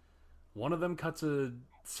just one of them cuts a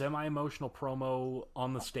semi-emotional promo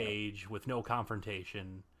on the stage with no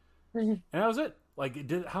confrontation. And that was it.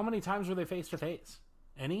 Like, how many times were they face to face?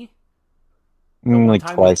 Any? Like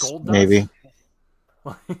twice, maybe.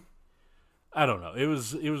 I don't know. It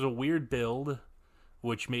was a weird build,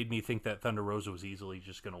 which made me think that Thunder Rosa was easily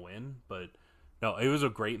just going to win. But no, it was a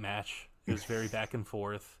great match. It was very back and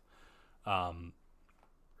forth. I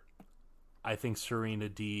think Serena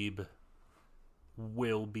Deeb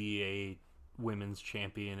will be a women's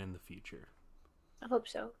champion in the future. I hope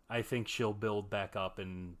so. I think she'll build back up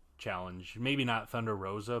and challenge, maybe not Thunder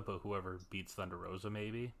Rosa, but whoever beats Thunder Rosa,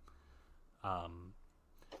 maybe.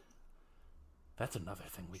 That's another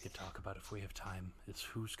thing we could talk about if we have time, is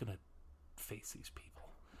who's going to face these people.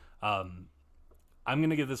 I'm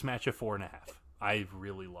going to give this match a 4.5. I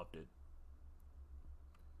really loved it.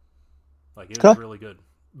 Like, it was really good.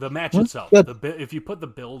 The match itself, if you put the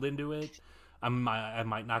build into it, I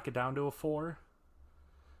might knock it down to a 4.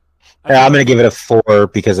 I'm going to give it a 4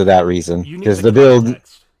 because of that reason. Because the build,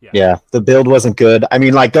 the build wasn't good. I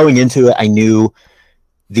mean, like, going into it, I knew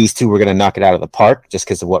these two were going to knock it out of the park just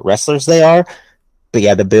because of what wrestlers they are. But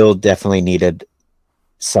yeah, the build definitely needed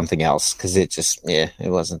something else because it just, it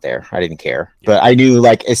wasn't there. I didn't care. Yeah. But I knew,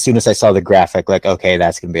 like, as soon as I saw the graphic, like, okay,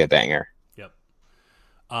 that's going to be a banger. Yep.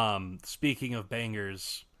 Speaking of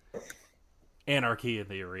bangers, Anarchy in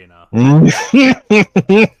the Arena. Can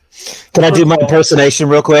I do my impersonation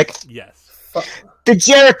real quick? Yes. The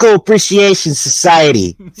Jericho Appreciation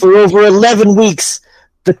Society, for over 11 weeks,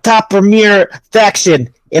 the top premier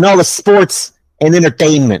faction in all of sports and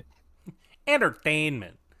entertainment.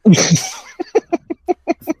 Entertainment.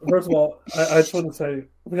 First of all, I just want to say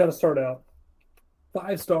we got to start out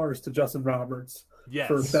 5 stars to Justin Roberts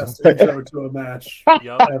for best intro to a match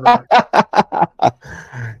ever.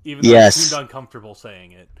 Even though it seemed uncomfortable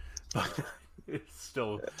saying it, but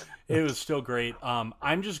it was still great.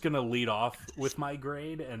 I'm just gonna lead off with my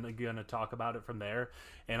grade and gonna talk about it from there.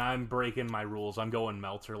 And I'm breaking my rules. I'm going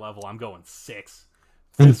Meltzer level. I'm going 6.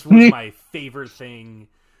 This was my favorite thing.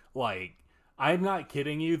 Like, I'm not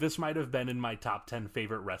kidding you. This might have been in my top 10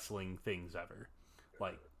 favorite wrestling things ever.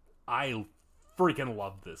 Like, I freaking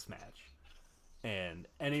love this match. And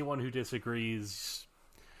anyone who disagrees,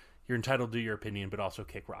 you're entitled to your opinion, but also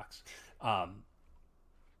kick rocks.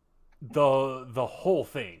 The whole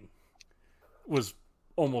thing was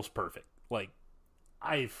almost perfect. Like,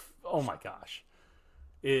 oh my gosh.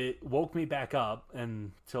 It woke me back up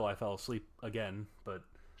until I fell asleep again, but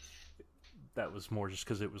that was more just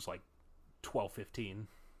because it was like 12:15,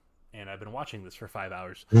 and I've been watching this for 5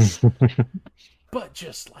 hours. But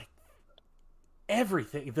just like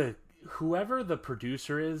everything, whoever the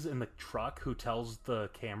producer is in the truck who tells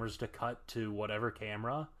the cameras to cut to whatever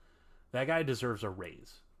camera, that guy deserves a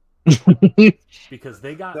raise. Because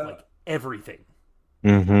they got like everything.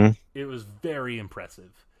 Mm-hmm. It was very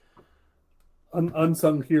impressive.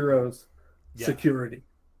 Unsung heroes, security.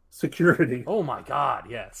 Oh my God,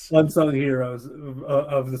 yes. Unsung heroes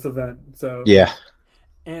of this event. So yeah.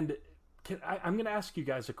 And I'm going to ask you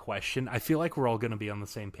guys a question. I feel like we're all going to be on the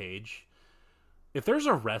same page. If there's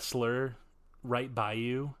a wrestler right by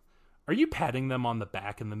you, are you patting them on the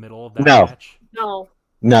back in the middle of that match? No.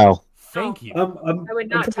 Thank you. I would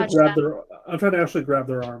not touch that. I'm trying to actually grab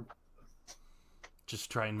their arm. Just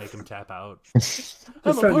try and make them tap out.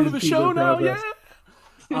 I'm a part of the show now,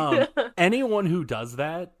 yeah! Anyone who does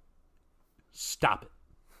that, stop it.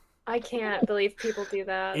 I can't believe people do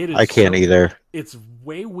that. I can't either. It's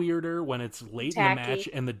way weirder when it's late in the match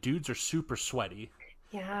and the dudes are super sweaty.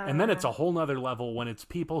 Yeah. And then it's a whole nother level when it's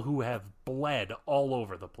people who have bled all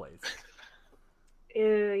over the place.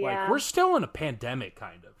 Ew, yeah. Like, we're still in a pandemic,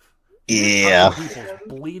 kind of. Yeah. People's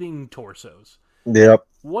bleeding torsos. Yep.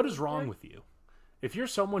 What is wrong with you? If you're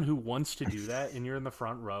someone who wants to do that and you're in the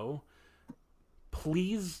front row,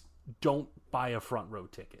 please don't buy a front row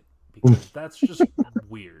ticket. Because that's just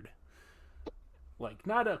weird. Like,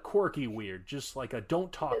 not a quirky weird, just like a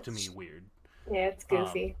don't talk to me weird. Yeah, it's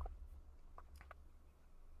goofy.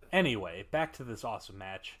 Anyway, back to this awesome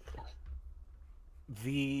match.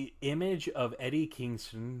 The image of Eddie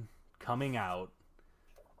Kingston coming out,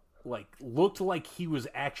 like, looked like he was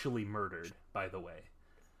actually murdered, by the way.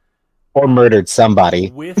 Or murdered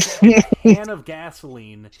somebody. With a can of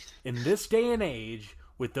gasoline in this day and age,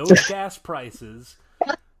 with those gas prices.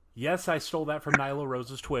 Yes, I stole that from Nyla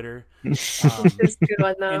Rose's Twitter. That's a good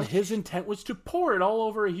one, though. And his intent was to pour it all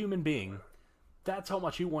over a human being. That's how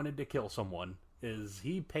much he wanted to kill someone. Is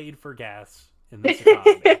he paid for gas in this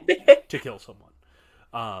economy to kill someone.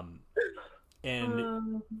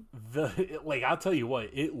 And I'll tell you what,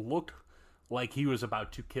 it looked like he was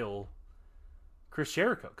about to kill Chris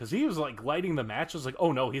Jericho, because he was like lighting the match. I was like,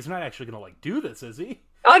 oh no, he's not actually gonna like do this, is he?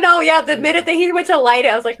 Oh no, yeah. The minute that he went to light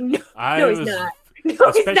it, I was like, no, he's not. No,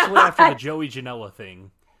 especially after the Joey Janela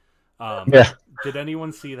thing. Did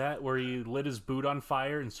anyone see that where he lit his boot on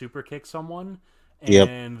fire and super kicked someone,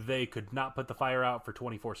 and they could not put the fire out for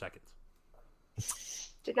 24 seconds?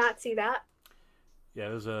 Did not see that. Yeah,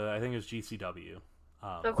 it was I think it was GCW.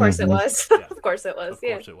 Of course it was. Yeah. Of course it was. Of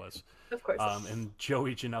course it was. Of course. And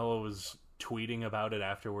Joey Janela was tweeting about it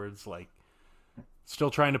afterwards, like, still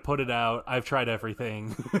trying to put it out. I've tried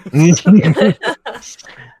everything.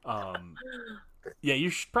 Yeah, you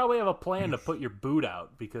should probably have a plan to put your boot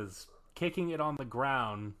out, because kicking it on the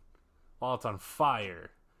ground while it's on fire,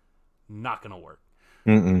 not gonna work.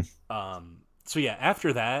 So yeah,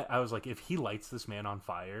 after that, I was like, if he lights this man on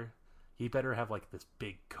fire, he better have like this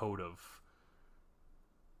big coat of,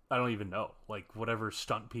 I don't even know, like whatever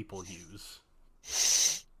stunt people use.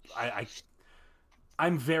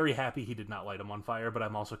 I'm very happy he did not light him on fire, but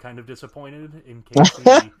I'm also kind of disappointed in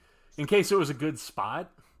case it was a good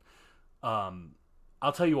spot.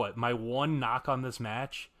 I'll tell you what, my one knock on this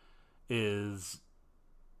match is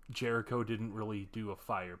Jericho didn't really do a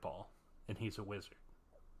fireball, and he's a wizard.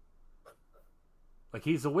 Like,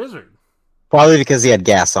 he's a wizard. Probably because he had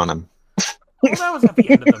gas on him. Well, that was at the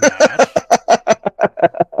end of the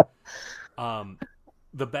match.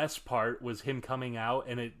 The best part was him coming out,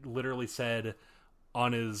 and it literally said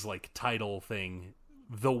on his like title thing,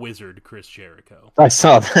 "The Wizard Chris Jericho." I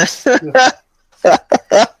saw that.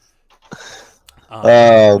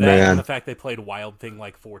 Man! And the fact they played Wild Thing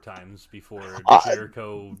like 4 times before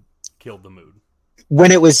Jericho killed the mood.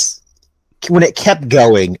 When it was when it kept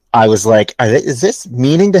going, I was like, is this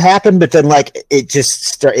meaning to happen? But then like it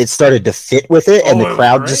just it started to fit with it, and the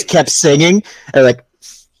crowd just kept singing, and like,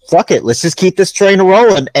 fuck it, let's just keep this train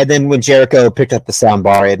rolling. And then when Jericho picked up the sound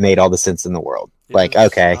bar, it made all the sense in the world.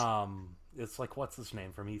 Okay. It's like, what's his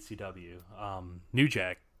name from ECW? New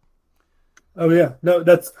Jack. Oh yeah, no,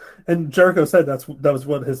 and Jericho said that was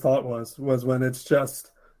what his thought was when it's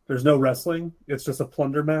just there's no wrestling, it's just a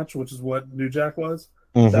plunder match, which is what New Jack was.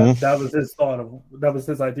 Mm-hmm. That was his that was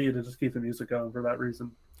his idea to just keep the music going for that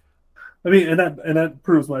reason. I mean, and that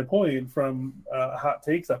proves my point from Hot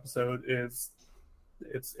Takes episode is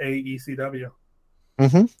it's AECW.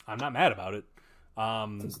 Mm-hmm. I'm not mad about it.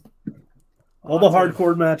 All the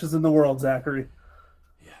hardcore matches in the world, Zachary.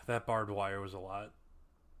 Yeah, that barbed wire was a lot.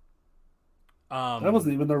 That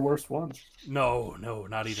wasn't even their worst one. No,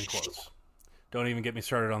 not even close. Don't even get me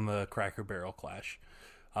started on the Cracker Barrel clash.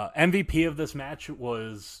 MVP of this match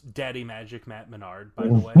was Daddy Magic Matt Menard, by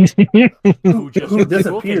the way, who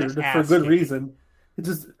disappeared for good reason. It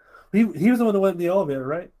just he was the one that went in the elevator,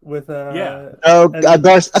 right? With I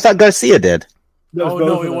thought Garcia did.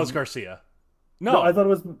 No, it was Garcia. No, I thought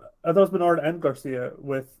it was Menard and Garcia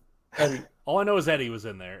with Eddie. All I know is Eddie was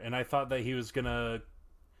in there, and I thought that he was gonna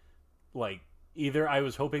either I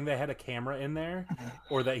was hoping they had a camera in there,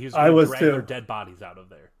 or that he was going to drag their dead bodies out of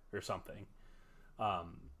there or something.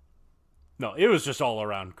 No, it was just all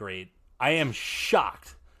around great. I am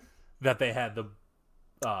shocked that they had the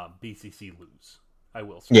BCC lose. I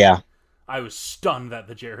will say. Yeah. I was stunned that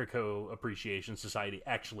the Jericho Appreciation Society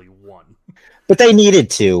actually won. But they needed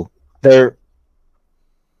to. They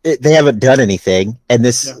haven't done anything, and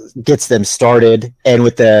this gets them started. And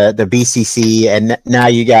with the BCC, and now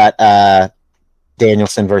you got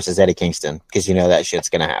Danielson versus Eddie Kingston, because you know that shit's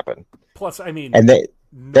gonna happen. Plus, I mean, and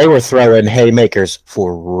they were throwing haymakers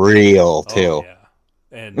for real too. Oh, yeah.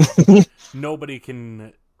 And nobody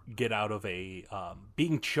can get out of a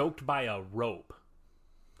being choked by a rope.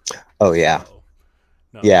 Oh yeah, so,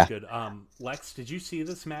 no, yeah. Good. Lex, did you see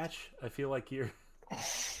this match? I feel like you're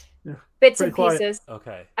bits and pieces.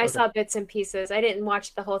 Okay, I saw bits and pieces. I didn't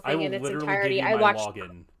watch the whole thing in its entirety. I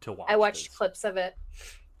watched clips of it.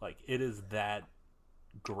 Like, it is that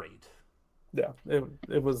great. Yeah,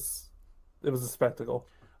 it was a spectacle.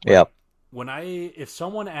 Yep. If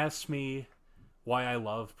someone asks me why I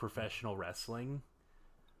love professional wrestling,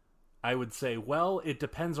 I would say, well, it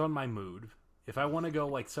depends on my mood. If I want to go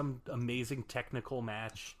like some amazing technical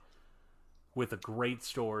match with a great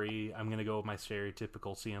story, I'm going to go with my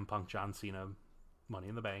stereotypical CM Punk, John Cena, Money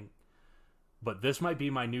in the Bank. But this might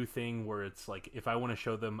be my new thing where it's like, if I want to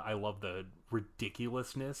show them I love the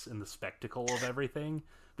ridiculousness and the spectacle of everything,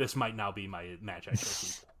 this might now be my match I show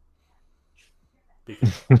people.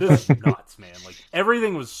 Because this is nuts, man. Like,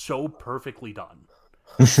 everything was so perfectly done.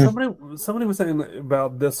 Somebody was saying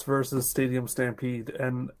about this versus Stadium Stampede,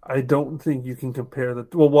 and I don't think you can compare the.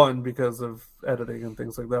 Well, one, because of editing and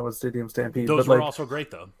things like that with Stadium Stampede. Those were also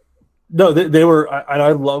great, though. No, they were, and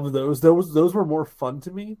I love those. Those were more fun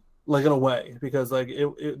to me, like in a way, because like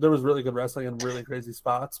there was really good wrestling and really crazy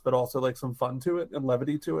spots, but also like some fun to it and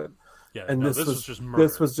levity to it. Yeah, and this was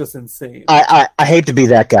just insane. I hate to be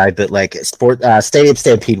that guy, but like Stadium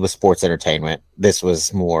Stampede was sports entertainment. This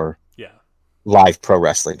was more live pro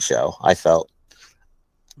wrestling show. I felt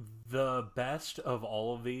the best of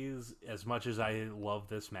all of these. As much as I love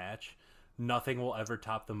this match, nothing will ever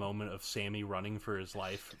top the moment of Sammy running for his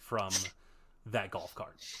life from that golf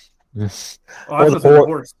cart.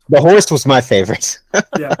 The horse was my favorite.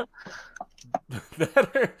 Yeah.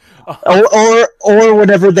 or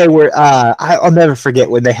whenever they were I'll never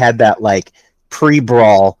forget when they had that like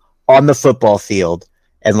pre-brawl on the football field,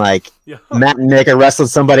 and like Matt and Nick are wrestling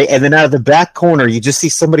somebody, and then out of the back corner you just see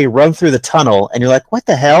somebody run through the tunnel, and you're like, what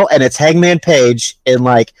the hell? And it's Hangman Page in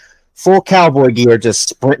like full cowboy gear just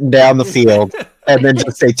sprinting down the field, and then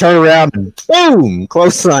just they turn around and boom,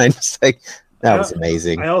 clothesline. Just like, that was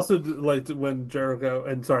amazing. I also liked when Jericho,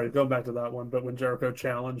 and sorry, going back to that one, but when Jericho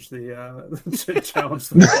challenged the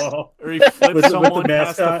ball, or he flipped someone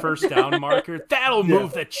past the first down marker. That'll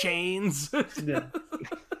move the chains. Yeah.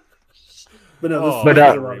 But no,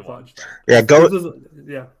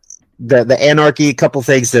 the Anarchy. Couple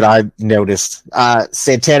things that I noticed.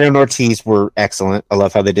 Santana and Ortiz were excellent. I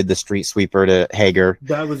love how they did the street sweeper to Hager.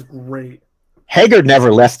 That was great. Hager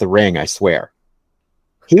never left the ring. I swear.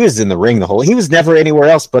 He was in the ring he was never anywhere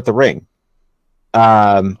else but the ring.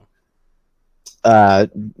 Matt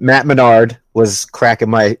Menard was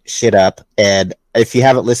cracking my shit up. And if you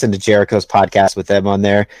haven't listened to Jericho's podcast with them on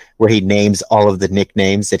there, where he names all of the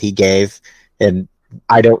nicknames that he gave, and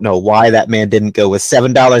I don't know why that man didn't go with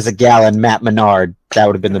 $7 a gallon Matt Menard. That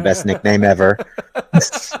would have been the best nickname ever.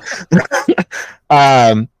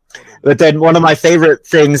 But then one of my favorite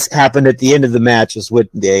things happened at the end of the match was when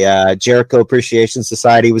the Jericho Appreciation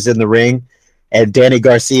Society was in the ring, and Danny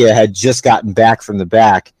Garcia had just gotten back from the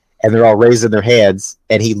back, and they're all raising their hands,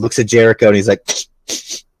 and he looks at Jericho and he's like,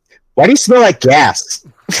 "Why do you smell like gas?"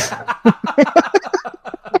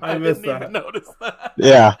 I missed didn't that. even notice that.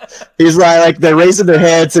 Yeah, he's like they're raising their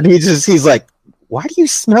heads, and he's like, "Why do you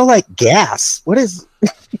smell like gas? What is?"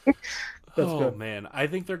 That's oh good. man, I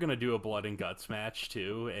think they're gonna do a blood and guts match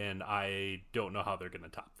too, and I don't know how they're gonna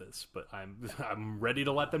top this, but I'm ready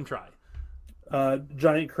to let them try.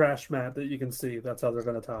 Giant crash mat that you can see. That's how they're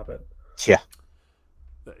going to top it. Yeah.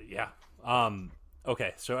 Yeah.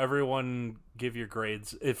 Okay, so everyone give your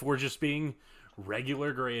grades. If we're just being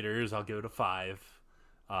regular graders, I'll go to 5.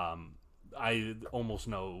 I almost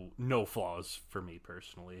no flaws for me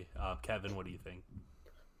personally. Kevin, what do you think?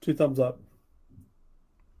 2 thumbs up.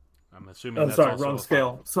 I'm assuming. Oh, that's sorry, also wrong a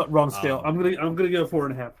scale. 5. Wrong scale. I'm gonna go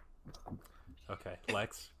 4.5. Okay,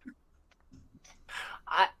 Lex.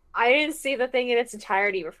 I didn't see the thing in its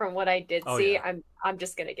entirety, but from what I did see, yeah. I'm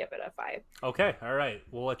just gonna give it a 5. Okay, all right,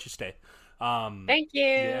 we'll let you stay. Thank you.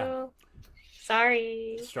 Yeah.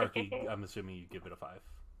 Sorry. Starkey, I'm assuming you give it a 5.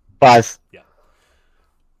 5. Yeah.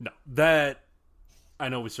 No, that I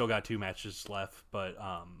know we still got 2 matches left, but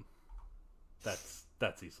that's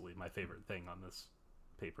easily my favorite thing on this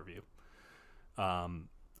pay-per-view.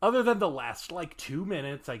 Other than the last 2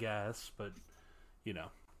 minutes, I guess, but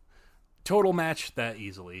total match that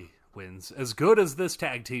easily wins. As good as this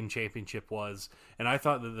tag team championship was, and I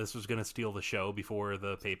thought that this was going to steal the show before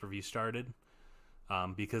the pay-per-view started,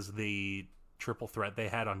 because the triple threat they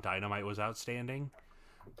had on Dynamite was outstanding,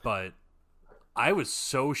 but I was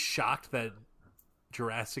so shocked that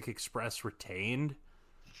Jurassic Express retained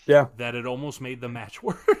that it almost made the match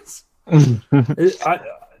worse.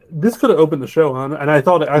 This could have opened the show, huh? And I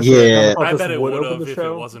thought I bet it would have if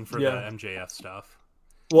it wasn't for the MJF stuff.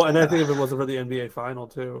 Well, and I think if it wasn't for the NBA final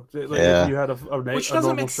too, if you had which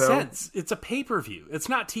doesn't make sense. It's a pay-per-view. It's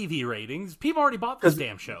not TV ratings. People already bought this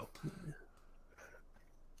damn show.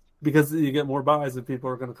 Because you get more buys and people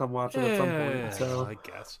are going to come watch it at some point. So I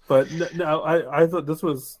guess. But no, I thought this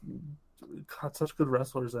was got such good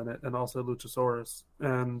wrestlers in it, and also Luchasaurus,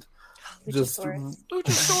 and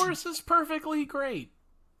Luchasaurus is perfectly great.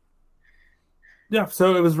 Yeah,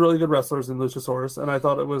 so it was really good wrestlers in Luchasaurus, and I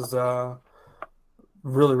thought it was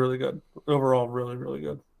really, really good overall. Really, really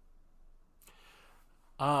good.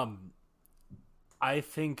 I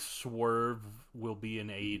think Swerve will be an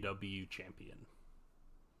AEW champion.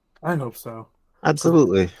 I hope so.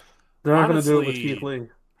 Absolutely. They're not going to do it with Keith Lee.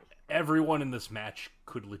 Everyone in this match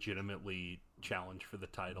could legitimately challenge for the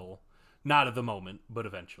title. Not at the moment, but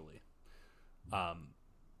eventually.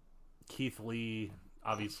 Keith Lee,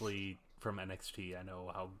 obviously from NXT, I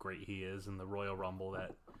know how great he is in the Royal Rumble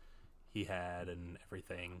that he had and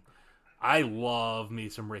everything. I love me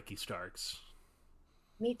some Ricky Starks.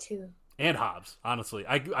 Me too. And Hobbs, honestly.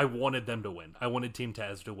 I wanted them to win. I wanted Team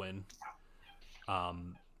Taz to win.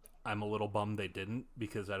 I'm a little bummed they didn't,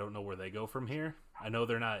 because I don't know where they go from here. I know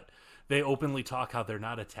they're not... They openly talk how they're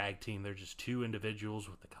not a tag team. They're just 2 individuals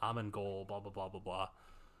with a common goal, blah, blah, blah, blah, blah.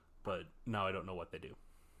 But now I don't know what they do.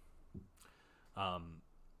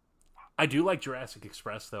 I do like Jurassic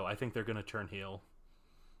Express, though. I think they're going to turn heel.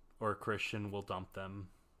 Or Christian will dump them.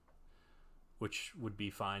 Which would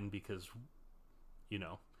be fine because,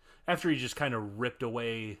 after he just kind of ripped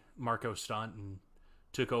away Marco Stunt and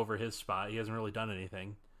took over his spot, he hasn't really done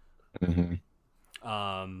anything. Mm-hmm.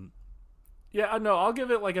 Yeah, no, I'll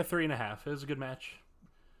give it like a 3.5. It was a good match.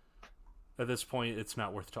 At this point, it's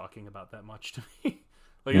not worth talking about that much to me.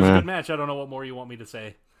 It was a good match. I don't know what more you want me to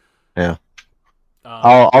say. Yeah,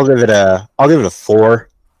 I'll give it a 4.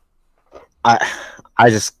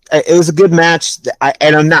 It was a good match.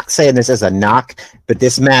 And I'm not saying this as a knock, but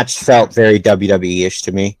this match felt very WWE-ish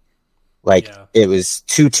to me. It was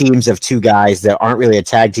 2 teams of 2 guys that aren't really a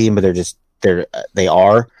tag team, but they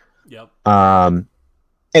are. Yep.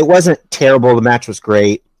 It wasn't terrible. The match was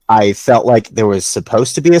great. I felt like there was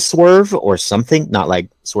supposed to be a Swerve or something, not like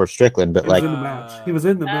Swerve Strickland, but in the match. He was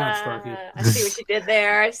in the match, Starkey. I see what you did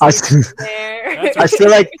there.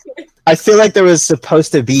 I feel like there was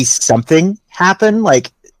supposed to be something happen,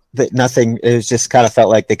 but nothing. It was just kind of felt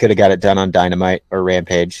like they could have got it done on Dynamite or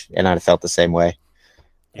Rampage, and I'd have felt the same way.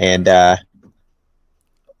 And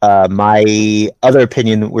my other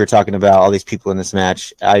opinion, we were talking about all these people in this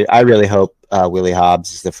match. I really hope Willie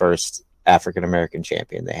Hobbs is the first African American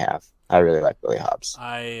champion they have. I really like Willie Hobbs.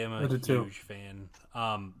 I am a huge fan.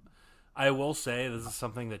 I I will say this is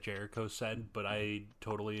something that Jericho said, but I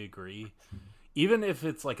totally agree. Even if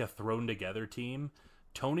it's like a thrown together team,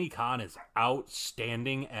 Tony Khan is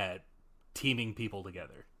outstanding at teaming people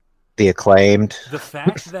together. The Acclaimed. The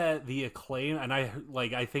fact that the Acclaim, and I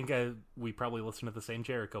think we probably listened to the same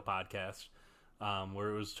Jericho podcast,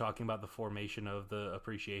 where it was talking about the formation of the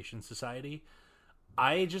Appreciation Society.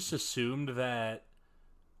 I just assumed that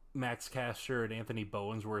Max Caster and Anthony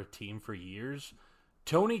Bowens were a team for years.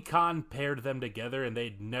 Tony Khan paired them together, and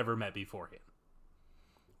they'd never met beforehand,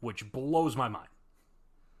 which blows my mind.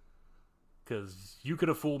 Because you could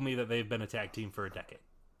have fooled me that they've been a tag team for a decade.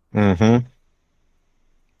 Mm-hmm.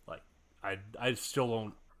 Like, I still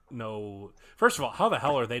don't know. First of all, how the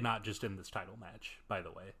hell are they not just in this title match, by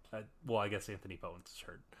the way? I guess Anthony Bowens is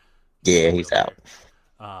hurt. Yeah, he's out.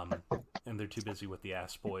 And they're too busy with the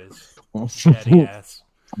ass boys. Daddy ass.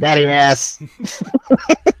 Daddy ass.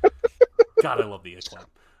 God, I love the Acclaim.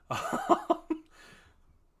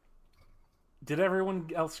 Did everyone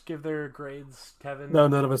else give their grades, Kevin? No,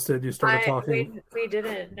 none of us did. You started talking. We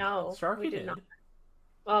didn't. No. Starkey did. Not.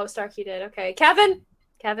 Oh, Starkey did. Okay. Kevin.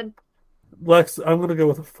 Lex, I'm going to go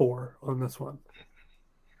with a 4 on this one.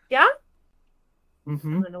 Yeah?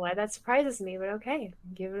 Mm-hmm. I don't know why that surprises me, but okay.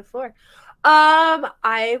 Give it a 4.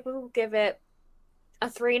 I will give it a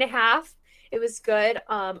 3.5. It was good.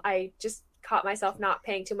 I just caught myself not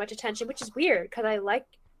paying too much attention, which is weird because I like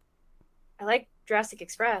Jurassic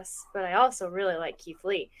Express, but I also really like Keith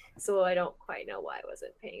Lee. So I don't quite know why I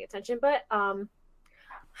wasn't paying attention, but I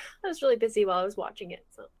was really busy while I was watching it.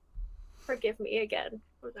 So forgive me again.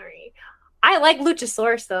 I'm sorry. I like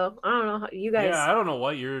Luchasaurus though. I don't know how you guys. Yeah, I don't know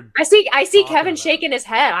what you're. I see Kevin shaking his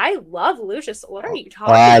head. I love Luchasaurus. What are you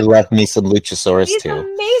talking? I love me some Luchasaurus He's too.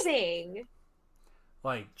 Amazing.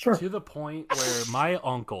 Like sure. To the point where my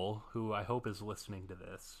uncle, who I hope is listening to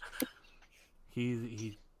this,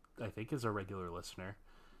 he I think is a regular listener.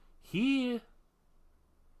 This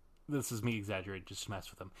is me exaggerating just to mess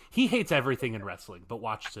with him. He hates everything in wrestling, but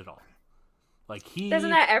watches it all. Like Isn't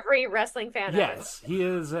that every wrestling fan? Yes, he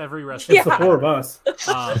is every wrestling. It's the 4 of us.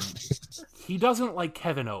 He doesn't like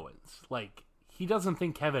Kevin Owens. Like he doesn't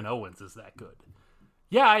think Kevin Owens is that good.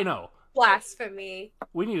 Yeah, I know. Blasphemy.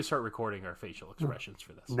 We need to start recording our facial expressions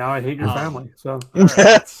for this. Now I hate your family. So right,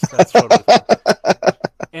 that's totally fine.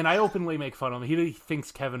 And I openly make fun of him. He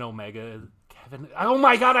thinks Kevin Omega. Oh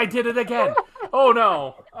my God! I did it again. Oh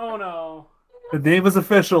no! The name is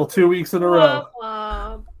official. 2 weeks in a row.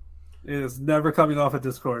 Womp. It is never coming off of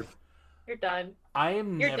Discord. You're done. I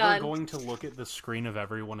am never going to look at the screen of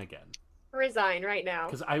everyone again. Resign right now.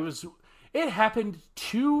 Because it happened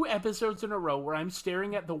 2 episodes in a row where I'm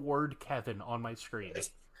staring at the word Kevin on my screen.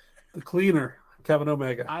 The cleaner, Kevin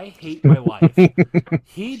Omega. I hate my life.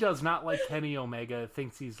 He does not like Kenny Omega,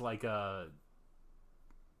 thinks he's like a,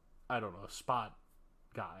 I don't know, spot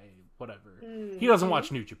guy, whatever. Mm-hmm. He doesn't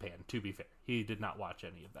watch New Japan, to be fair. He did not watch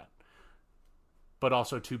any of that. But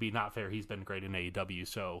also, to be not fair, he's been great in AEW,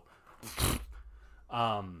 so...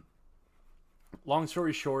 long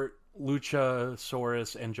story short,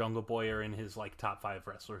 Luchasaurus and Jungle Boy are in his top 5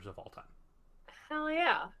 wrestlers of all time. Hell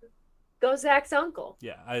yeah. Go Zach's uncle.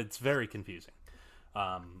 Yeah, it's very confusing.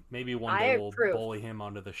 Maybe one day we'll bully him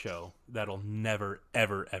onto the show. That'll never,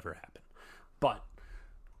 ever, ever happen. But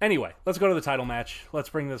anyway, let's go to the title match. Let's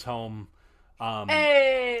bring this home.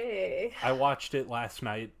 Hey! I watched it last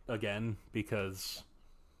night again because,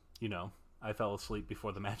 I fell asleep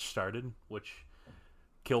before the match started, which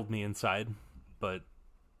killed me inside. But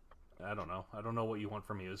I don't know. I don't know what you want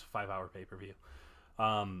from me. It was a 5-hour pay-per-view.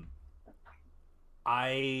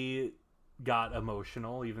 I got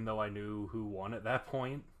emotional, even though I knew who won at that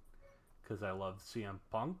point, because I loved CM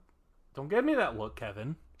Punk. Don't give me that look,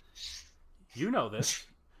 Kevin. You know this.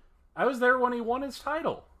 I was there when he won his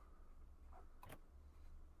title.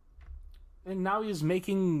 And now he's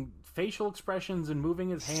making facial expressions and moving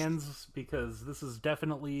his hands because this is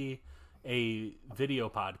definitely a video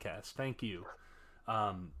podcast. Thank you.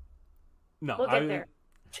 No, we'll get there.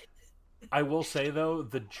 I will say, though,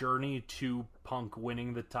 the journey to Punk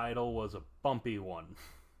winning the title was a bumpy one.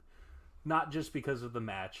 Not just because of the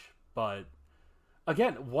match, but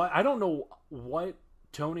again, I don't know what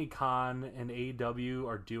Tony Khan and AEW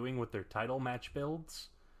are doing with their title match builds.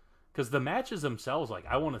 Because the matches themselves,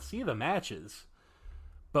 I want to see the matches.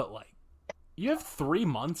 But, you have 3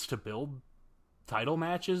 months to build title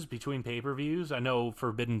matches between pay-per-views. I know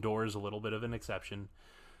Forbidden Door is a little bit of an exception.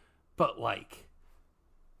 But,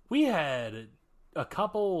 we had a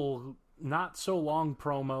couple not so long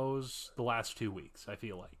promos the last 2 weeks, I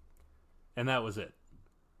feel like. And that was it.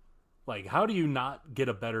 How do you not get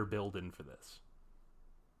a better build in for this?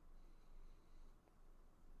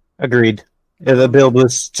 Agreed. Yeah, the build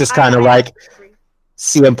was just kind of like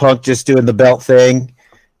CM Punk just doing the belt thing,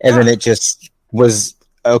 and then it just was,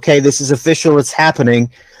 okay, this is official, it's happening,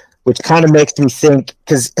 which kind of makes me think,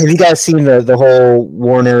 because have you guys seen the whole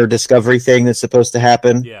Warner Discovery thing that's supposed to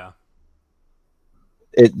happen? Yeah.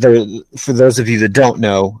 For those of you that don't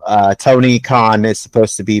know, Tony Khan is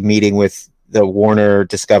supposed to be meeting with the Warner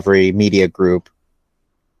Discovery Media Group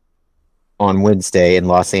on Wednesday in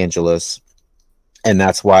Los Angeles. And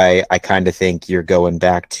that's why I kind of think you're going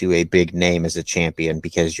back to a big name as a champion,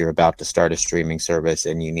 because you're about to start a streaming service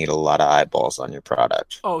and you need a lot of eyeballs on your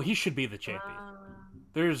product. Oh, he should be the champion.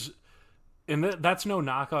 That's no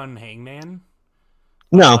knock on Hangman.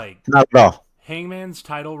 No, not at all. Hangman's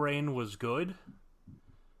title reign was good.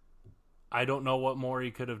 I don't know what more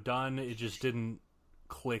he could have done. It just didn't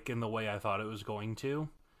click in the way I thought it was going to.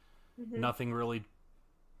 Mm-hmm. Nothing really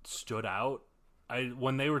stood out.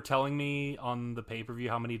 When they were telling me on the pay-per-view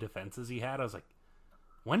how many defenses he had, I was like,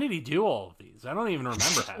 when did he do all of these? I don't even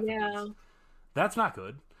remember half of these. That's not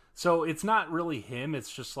good. So it's not really him.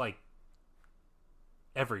 It's just like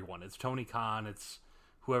everyone. It's Tony Khan. It's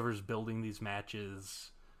whoever's building these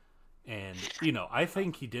matches. And, I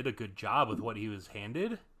think he did a good job with what he was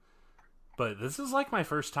handed. But this is like my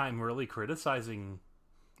first time really criticizing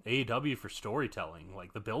AEW for storytelling.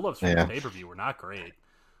 Like, the build-ups for the pay-per-view were not great.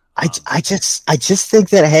 I just think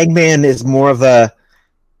that Hangman is more of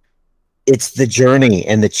it's the journey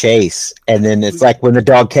and the chase, and then it's like when the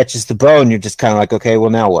dog catches the bone, you're just kind of like, okay, well,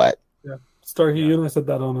 now what? Yeah, Starkey, you and I said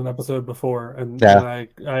that on an episode before, and I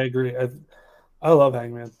agree. I love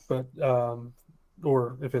Hangman, but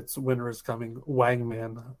or if it's winter is coming,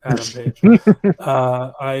 Wangman, Adam Page.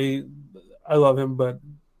 I love him, but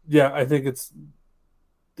yeah, I think it's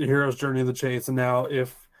the hero's journey of the chase, and now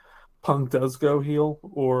if Punk does go heel,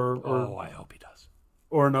 or I hope he does,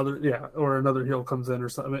 or another heel comes in or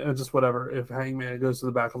something, and just whatever. If Hangman goes to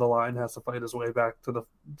the back of the line, has to fight his way back to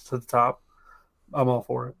the top, I'm all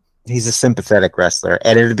for it. He's a sympathetic wrestler,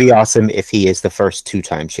 and it would be awesome if he is the first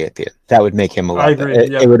 2-time champion. That would make him a lot. I agree.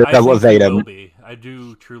 It would elevate him. I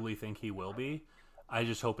do truly think he will be. I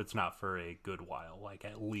just hope it's not for a good while, like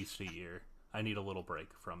at least a year. I need a little break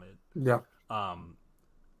from it. Yeah.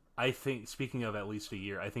 I think, speaking of at least a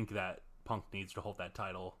year, I think that Punk needs to hold that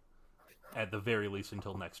title at the very least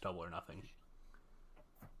until next Double or Nothing.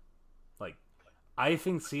 Like, I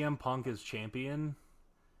think CM Punk as champion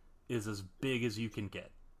is as big as you can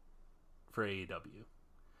get for AEW.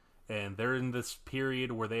 And they're in this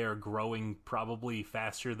period where they are growing probably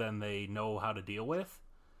faster than they know how to deal with.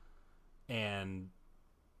 And,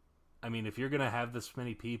 I mean, if you're going to have this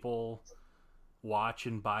many people watch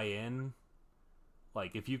and buy in,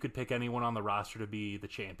 like, if you could pick anyone on the roster to be the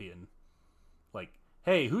champion, like,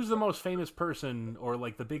 hey, who's the most famous person or,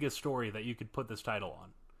 like, the biggest story that you could put this title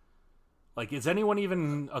on? Like, is anyone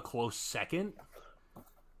even a close second?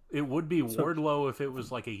 It would be Wardlow if it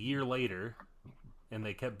was, like, a year later and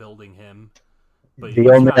they kept building him. But the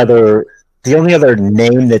only other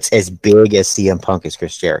name that's as big as CM Punk is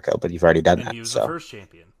Chris Jericho, but you've already done that. He was the first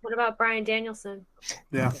champion. What about Bryan Danielson?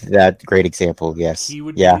 Yeah. That great example, yes. He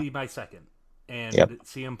would be my second. And yep.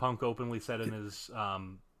 CM Punk openly said in his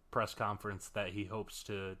press conference that he hopes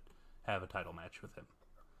to have a title match with him.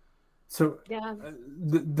 So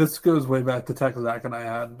this goes way back to text Zach and I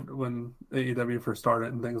had when AEW first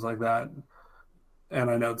started and things like that. And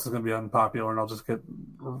I know this is going to be unpopular and I'll just get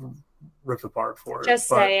ripped apart for it. Just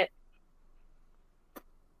say it.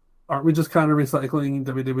 Aren't we just kind of recycling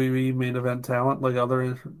WWE main event talent like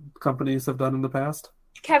other companies have done in the past?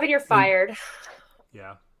 Kevin, you're fired.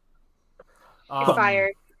 Yeah. You're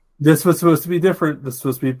fired. This was supposed to be different. This was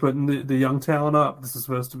supposed to be putting the young talent up. This is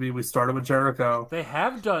supposed to be, we started with Jericho. They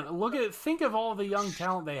have done, think of all the young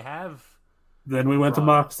talent they have. Then we went to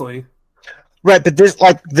Moxley. Right, but this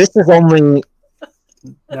is only...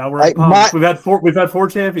 Now we're like we've had four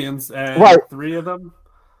champions, and three of them.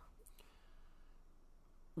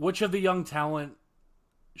 Which of the young talent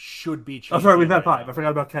should be champion? Oh, sorry, we've had five. I forgot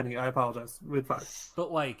about Kenny. I apologize. We had five.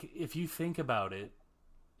 But like, if you think about it,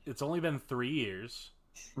 it's only been 3 years.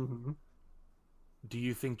 Mm-hmm. Do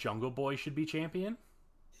you think Jungle Boy should be champion?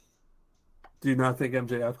 Do you not think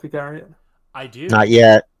MJF could carry it? I do. Not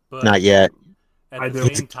yet. Not yet. At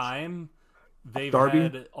the same time, they've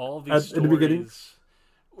had all these stories. In the beginning,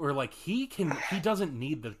 where like he doesn't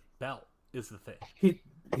need the belt is the thing.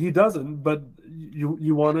 He doesn't, but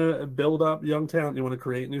you want to build up young talent. You want to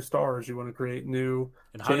create new stars. You want to create new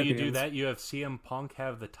And how champions. Do you do that? You have CM Punk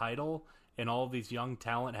have the title, and all of these young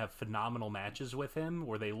talent have phenomenal matches with him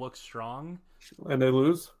where they look strong. And they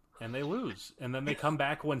lose. And then they come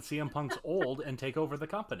back when CM Punk's old and take over the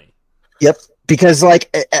company. Yep, because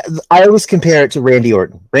like I always compare it to Randy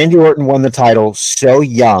Orton. Randy Orton won the title so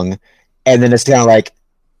young, and then it's kind of like,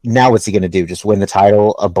 now what's he going to do? Just win the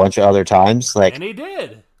title a bunch of other times? Like, and he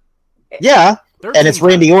did. Yeah, and it's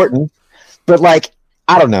Randy Orton. But, like,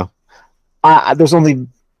 I don't know. There's only,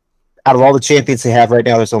 out of all the champions they have right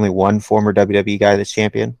now, there's only one former WWE guy that's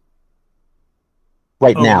champion.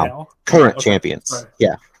 Right now. Current champions. Right.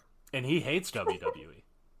 Yeah. And he hates WWE.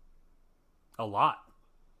 A lot.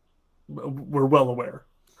 We're well aware.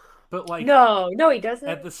 But like, no, he doesn't.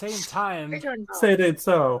 At the same time, say it ain't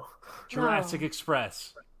so. Jurassic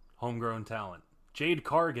Express, homegrown talent. Jade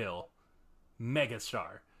Cargill,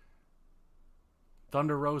 megastar.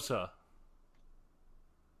 Thunder Rosa.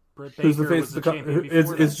 Britt Baker. Who's the face of the company?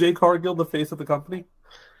 Is Jade Cargill the face of the company?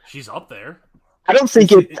 She's up there. I don't think.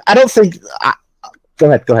 Go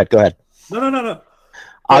ahead. No.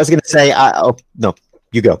 I was gonna say. No.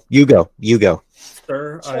 You go.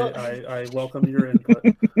 Sir, I welcome your input.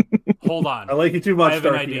 Hold on. I like you too much,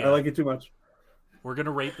 Starkey. I like you too much. We're going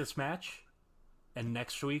to rate this match, and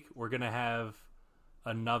next week we're going to have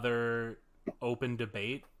another open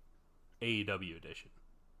debate, AEW edition.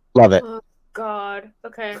 Love it. Oh, God.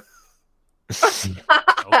 Okay.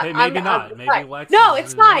 Okay, maybe not. Maybe Lex. No,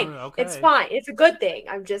 it's fine. Okay. It's fine. It's a good thing.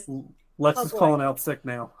 I'm just... Lex is calling out sick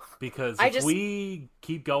now. Because if we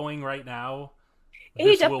keep going right now...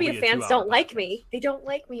 AEW fans don't like me. They don't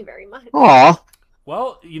like me very much. Aw.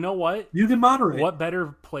 Well, you know what? You can moderate. What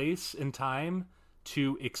better place and time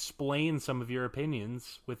to explain some of your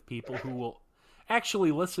opinions with people who will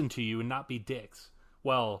actually listen to you and not be dicks?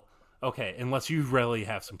 Well, okay, unless you really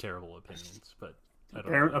have some terrible opinions, but I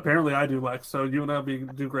don't know. Apparently I do, Lex, so you and I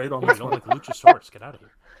do great on this. You don't like Luchasaurus. Get out of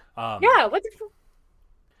here. Yeah, what the...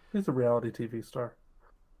 He's a reality TV star.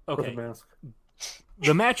 Okay. With a mask.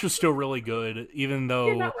 The match was still really good, even though,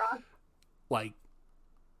 You're not wrong. Like,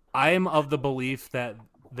 I am of the belief that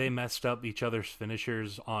they messed up each other's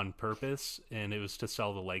finishers on purpose, and it was to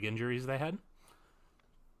sell the leg injuries they had.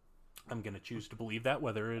 I'm going to choose to believe that,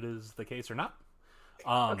 whether it is the case or not.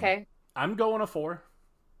 Okay. I'm going a 4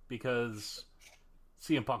 because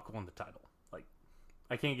CM Punk won the title. Like,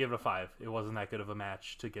 I can't give it a 5. It wasn't that good of a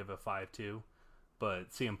match to give a 5 to, but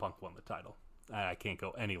CM Punk won the title. I can't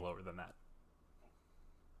go any lower than that.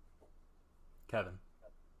 Kevin.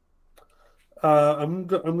 I'm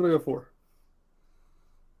gonna go 4.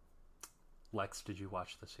 Lex, did you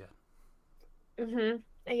watch this yet? Mm-hmm.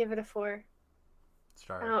 I give it a 4.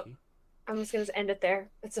 Star. I'm just gonna end it there.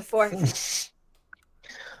 It's a 4.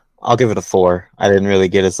 I'll give it a 4. I didn't really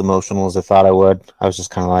get as emotional as I thought I would. I was just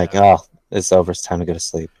kind of like, oh, it's over. It's time to go to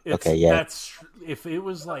sleep. Okay, yeah. That's if it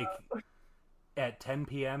was like at 10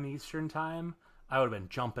 p.m. Eastern time, I would have been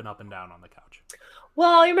jumping up and down on the couch.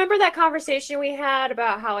 Well, you remember that conversation we had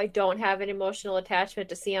about how I don't have an emotional attachment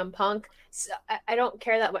to CM Punk? So I don't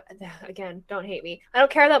care that much. Again, don't hate me. I don't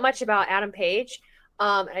care that much about Adam Page.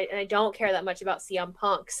 And I don't care that much about CM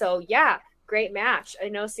Punk. So, yeah, great match. I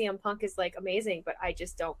know CM Punk is, like, amazing, but I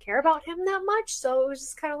just don't care about him that much. So it was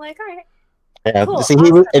just kind of like, all right. Yeah, cool. See,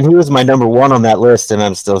 he was my number 1 on that list, and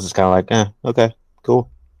I'm still just kind of like, okay, cool.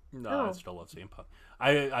 No, I still love CM Punk.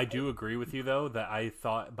 I do agree with you, though, that I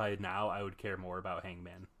thought by now I would care more about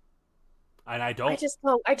Hangman. And I don't. I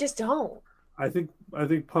just don't. I think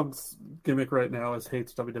Punk's gimmick right now is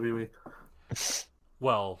hates WWE.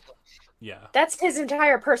 Well, yeah. That's his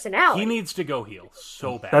entire personality. He needs to go heel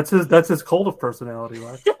so bad. That's his cult of personality,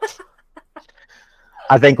 right?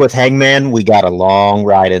 I think with Hangman, we got a long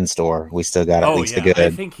ride in store. We still got at least a good 10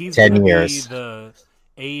 years. I think he's going to be the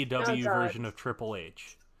AEW version of Triple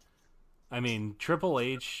H. I mean, Triple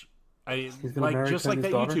H, just like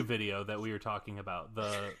that YouTube video that we were talking about,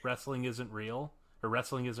 the wrestling isn't real, or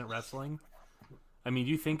wrestling isn't wrestling. I mean,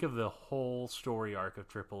 you think of the whole story arc of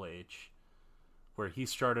Triple H, where he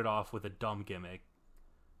started off with a dumb gimmick,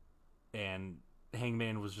 and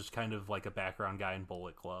Hangman was just kind of like a background guy in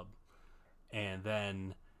Bullet Club. And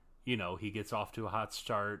then, he gets off to a hot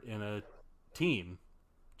start in a team,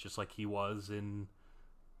 just like he was in...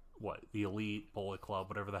 the Elite, Bullet Club,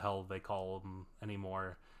 whatever the hell they call them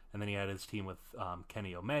anymore. And then he had his team with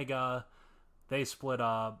Kenny Omega. They split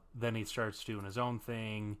up. Then he starts doing his own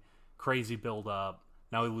thing. Crazy build-up.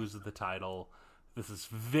 Now he loses the title. This is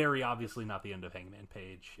very obviously not the end of Hangman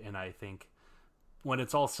Page. And I think when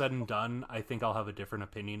it's all said and done, I think I'll have a different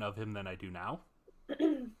opinion of him than I do now.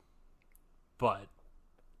 But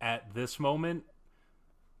at this moment,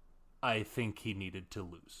 I think he needed to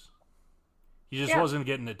lose. He just wasn't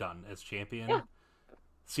getting it done as champion. Yeah.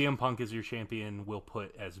 CM Punk is your champion. Will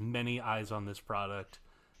put as many eyes on this product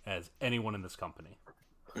as anyone in this company.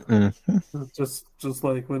 Mm-hmm. Just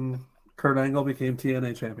like when Kurt Angle became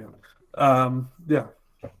TNA champion. Yeah.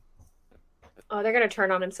 Oh, they're gonna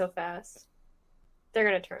turn on him so fast. I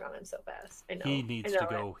know. He needs to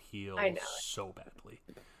go heel so badly.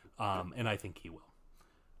 And I think he will.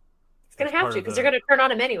 He's gonna have to because they're gonna turn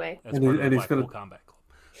on him anyway. As part of the Blackpool Combat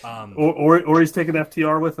Club. Or he's taking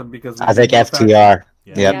FTR with him because I think FTR.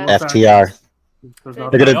 Yep, FTR.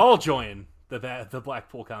 They all join the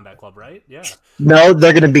Blackpool Combat Club, right? Yeah. No,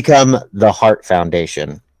 they're going to become the Hart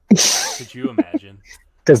Foundation. Could you imagine?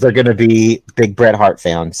 Because they're going to be big Bret Hart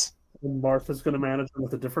fans. And Martha's going to manage them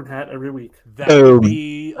with a different hat every week. That would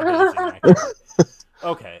be amazing.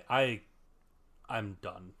 Okay, I'm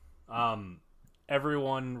done.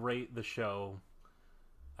 Everyone rate the show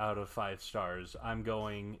out of 5 stars. I'm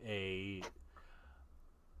going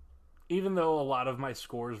even though a lot of my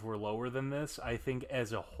scores were lower than this, I think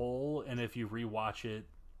as a whole, and if you rewatch it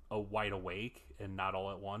wide awake and not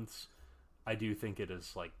all at once, I do think it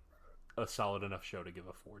is like a solid enough show to give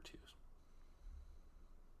a 4 to.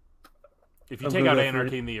 If you take out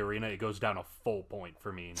Anarchy in the Arena, it goes down a full point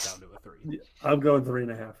for me and down to a 3. I'm going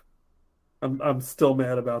 3.5. I'm still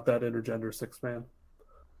mad about that intergender 6-man.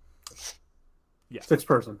 Yeah.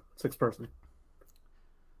 6-person.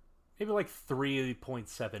 Maybe like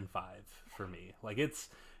 3.75 for me. Like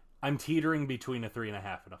I'm teetering between a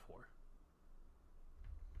 3.5 and a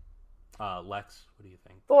 4. Lex, what do you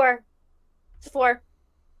think? 4. It's a 4.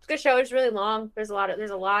 It's a good show. It's really long. There's a lot of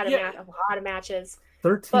matches.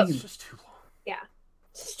 13. But, it's just too long. Yeah.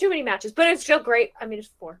 It's just too many matches, but it's still great. I mean, it's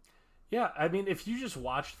 4. Yeah, I mean, if you just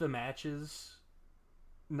watch the matches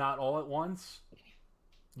not all at once,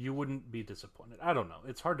 you wouldn't be disappointed. I don't know.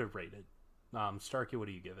 It's hard to rate it. Starkey, what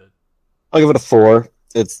do you give it? I'll give it a 4.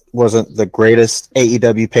 It wasn't the greatest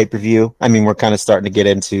AEW pay-per-view. I mean, we're kind of starting to get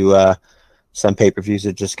into some pay-per-views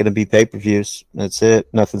are just going to be pay-per-views. That's it.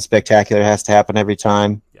 Nothing spectacular has to happen every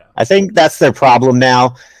time. Yeah. I think that's their problem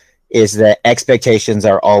now, is that expectations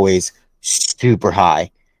are always super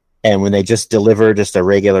high. And when they just deliver just a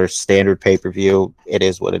regular standard pay-per-view, it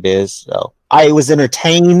is what it is. So I was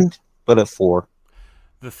entertained, but a 4.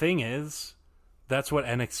 The thing is, that's what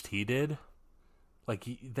NXT did. Like,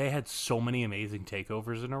 they had so many amazing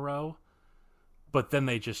takeovers in a row, but then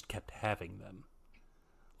they just kept having them.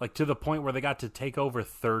 Like, to the point where they got to take over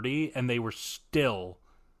 30, and they were still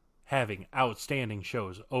having outstanding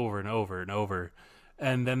shows over and over and over.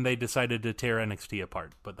 And then they decided to tear NXT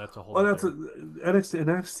apart, but that's a whole. Well,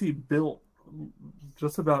 NXT built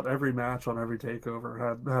just about every match on every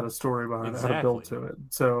takeover had a story behind it, had a build to it.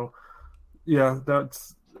 So, yeah,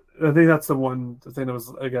 I think that's the one thing that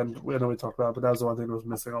was, again, I know we talked about, but that was the one thing that was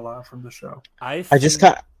missing a lot from the show.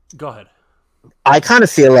 Go ahead. I kind of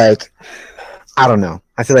feel like, I don't know.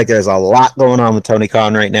 I feel like there's a lot going on with Tony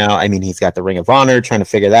Khan right now. I mean, he's got the Ring of Honor, trying to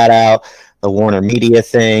figure that out, the Warner Media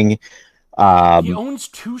thing. He owns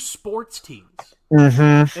 2 sports teams,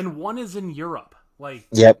 and one is in Europe. Like,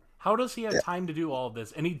 how does he have time to do all of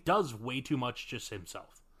this? And he does way too much just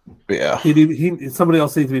himself. Yeah, somebody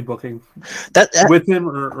else needs to be booking that with him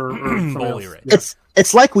or Bully Ray.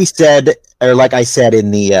 It's like we said, or like I said in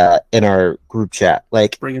the in our group chat,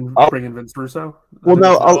 like bringing Vince Russo. Well,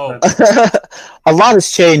 no, a lot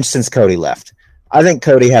has changed since Cody left. I think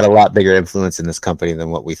Cody had a lot bigger influence in this company than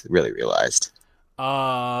what we really realized.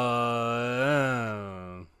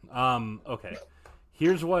 Okay.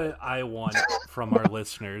 Here's what I want from our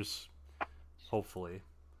listeners. Hopefully,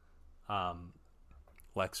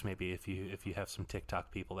 Lex, maybe if you have some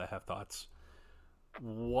TikTok people that have thoughts,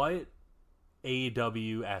 what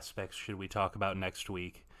AEW aspects should we talk about next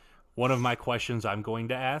week? One of my questions I'm going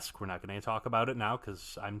to ask. We're not going to talk about it now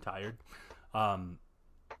because I'm tired.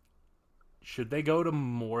 Should they go to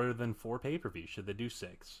more than 4 pay-per-views? Should they do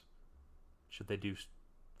 6? Should they do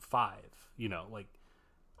 5? You know, like,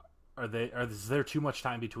 is there too much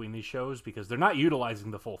time between these shows because they're not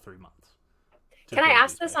utilizing the full 3 months? Can I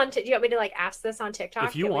ask this do you want me to like ask this on TikTok?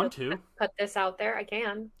 If you want to put this out there, I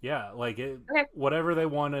can. Yeah, like whatever they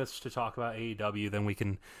want us to talk about AEW, then we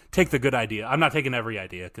can take the good idea. I'm not taking every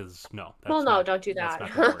idea because no. Don't do that.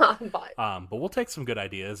 But we'll take some good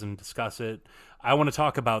ideas and discuss it. I want to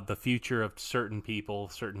talk about the future of certain people,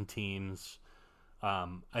 certain teams.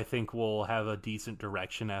 I think we'll have a decent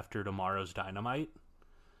direction after tomorrow's Dynamite,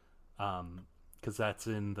 because that's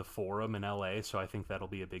in the Forum in LA. So I think that'll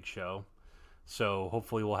be a big show. So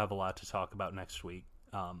hopefully we'll have a lot to talk about next week.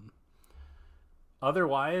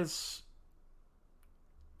 Otherwise,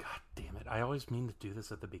 God damn it. I always mean to do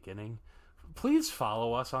this at the beginning. Please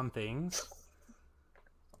follow us on things.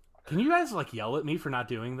 Can you guys like yell at me for not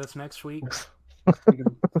doing this next week?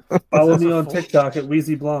 Follow me on TikTok at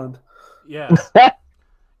Wheezy Blonde. Yeah.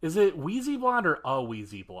 Is it Wheezy Blonde or a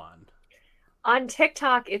Wheezy Blonde? On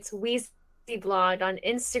TikTok, it's Wheezy Blonde. On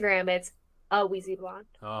Instagram, it's Weezy Blonde.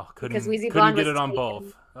 Oh, because Weezy couldn't Blonde get was it on taken.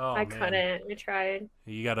 both. Oh, I man. couldn't. I tried.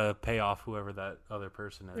 You gotta pay off whoever that other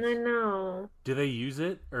person is. I know. Do they use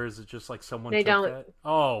it, or is it just like someone They took don't. that?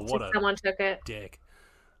 Oh, what Someone took it. dick.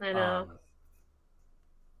 I know.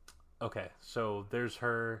 Okay, so there's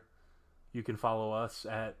her. You can follow us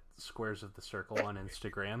at Squares of the Circle on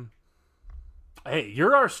Instagram. Hey,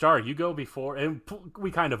 you're our star. You go before, and we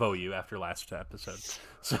kind of owe you after last episode.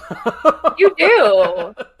 So. You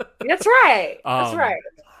do. That's right. That's right.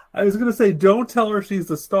 I was gonna say, don't tell her she's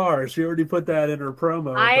the star. She already put that in her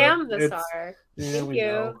promo. I am the star. Yeah, Thank we you.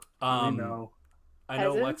 know. We know. I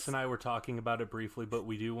know Lex and I were talking about it briefly, but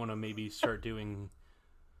we do want to maybe start doing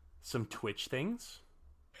some Twitch things.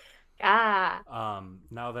 Ah.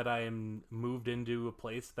 Now that I am moved into a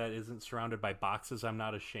place that isn't surrounded by boxes, I'm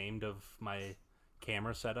not ashamed of my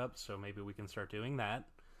camera setup, so maybe we can start doing that.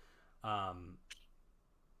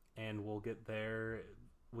 And we'll get there.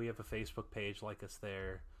 We have a Facebook page, like us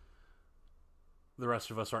there. The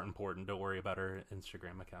rest of us aren't important. Don't worry about our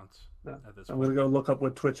Instagram accounts. No. At this I'm point. going to go look up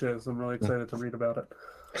what Twitch is. I'm really excited to read about it.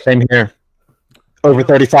 Same here. Over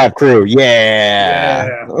 35 crew.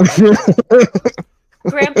 Yeah.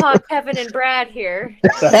 Grandpa Kevin and Brad here.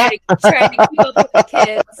 Trying to keep up with the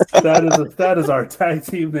kids. That is our tag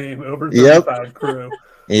team name, Over 35 crew.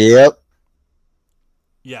 Yep.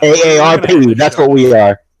 Yeah. AARP. That's what we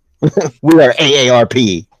are. We are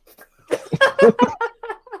AARP.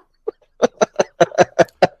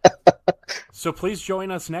 So please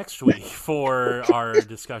join us next week for our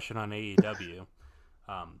discussion on AEW.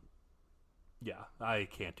 Yeah, I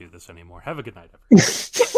can't do this anymore. Have a good night, everyone.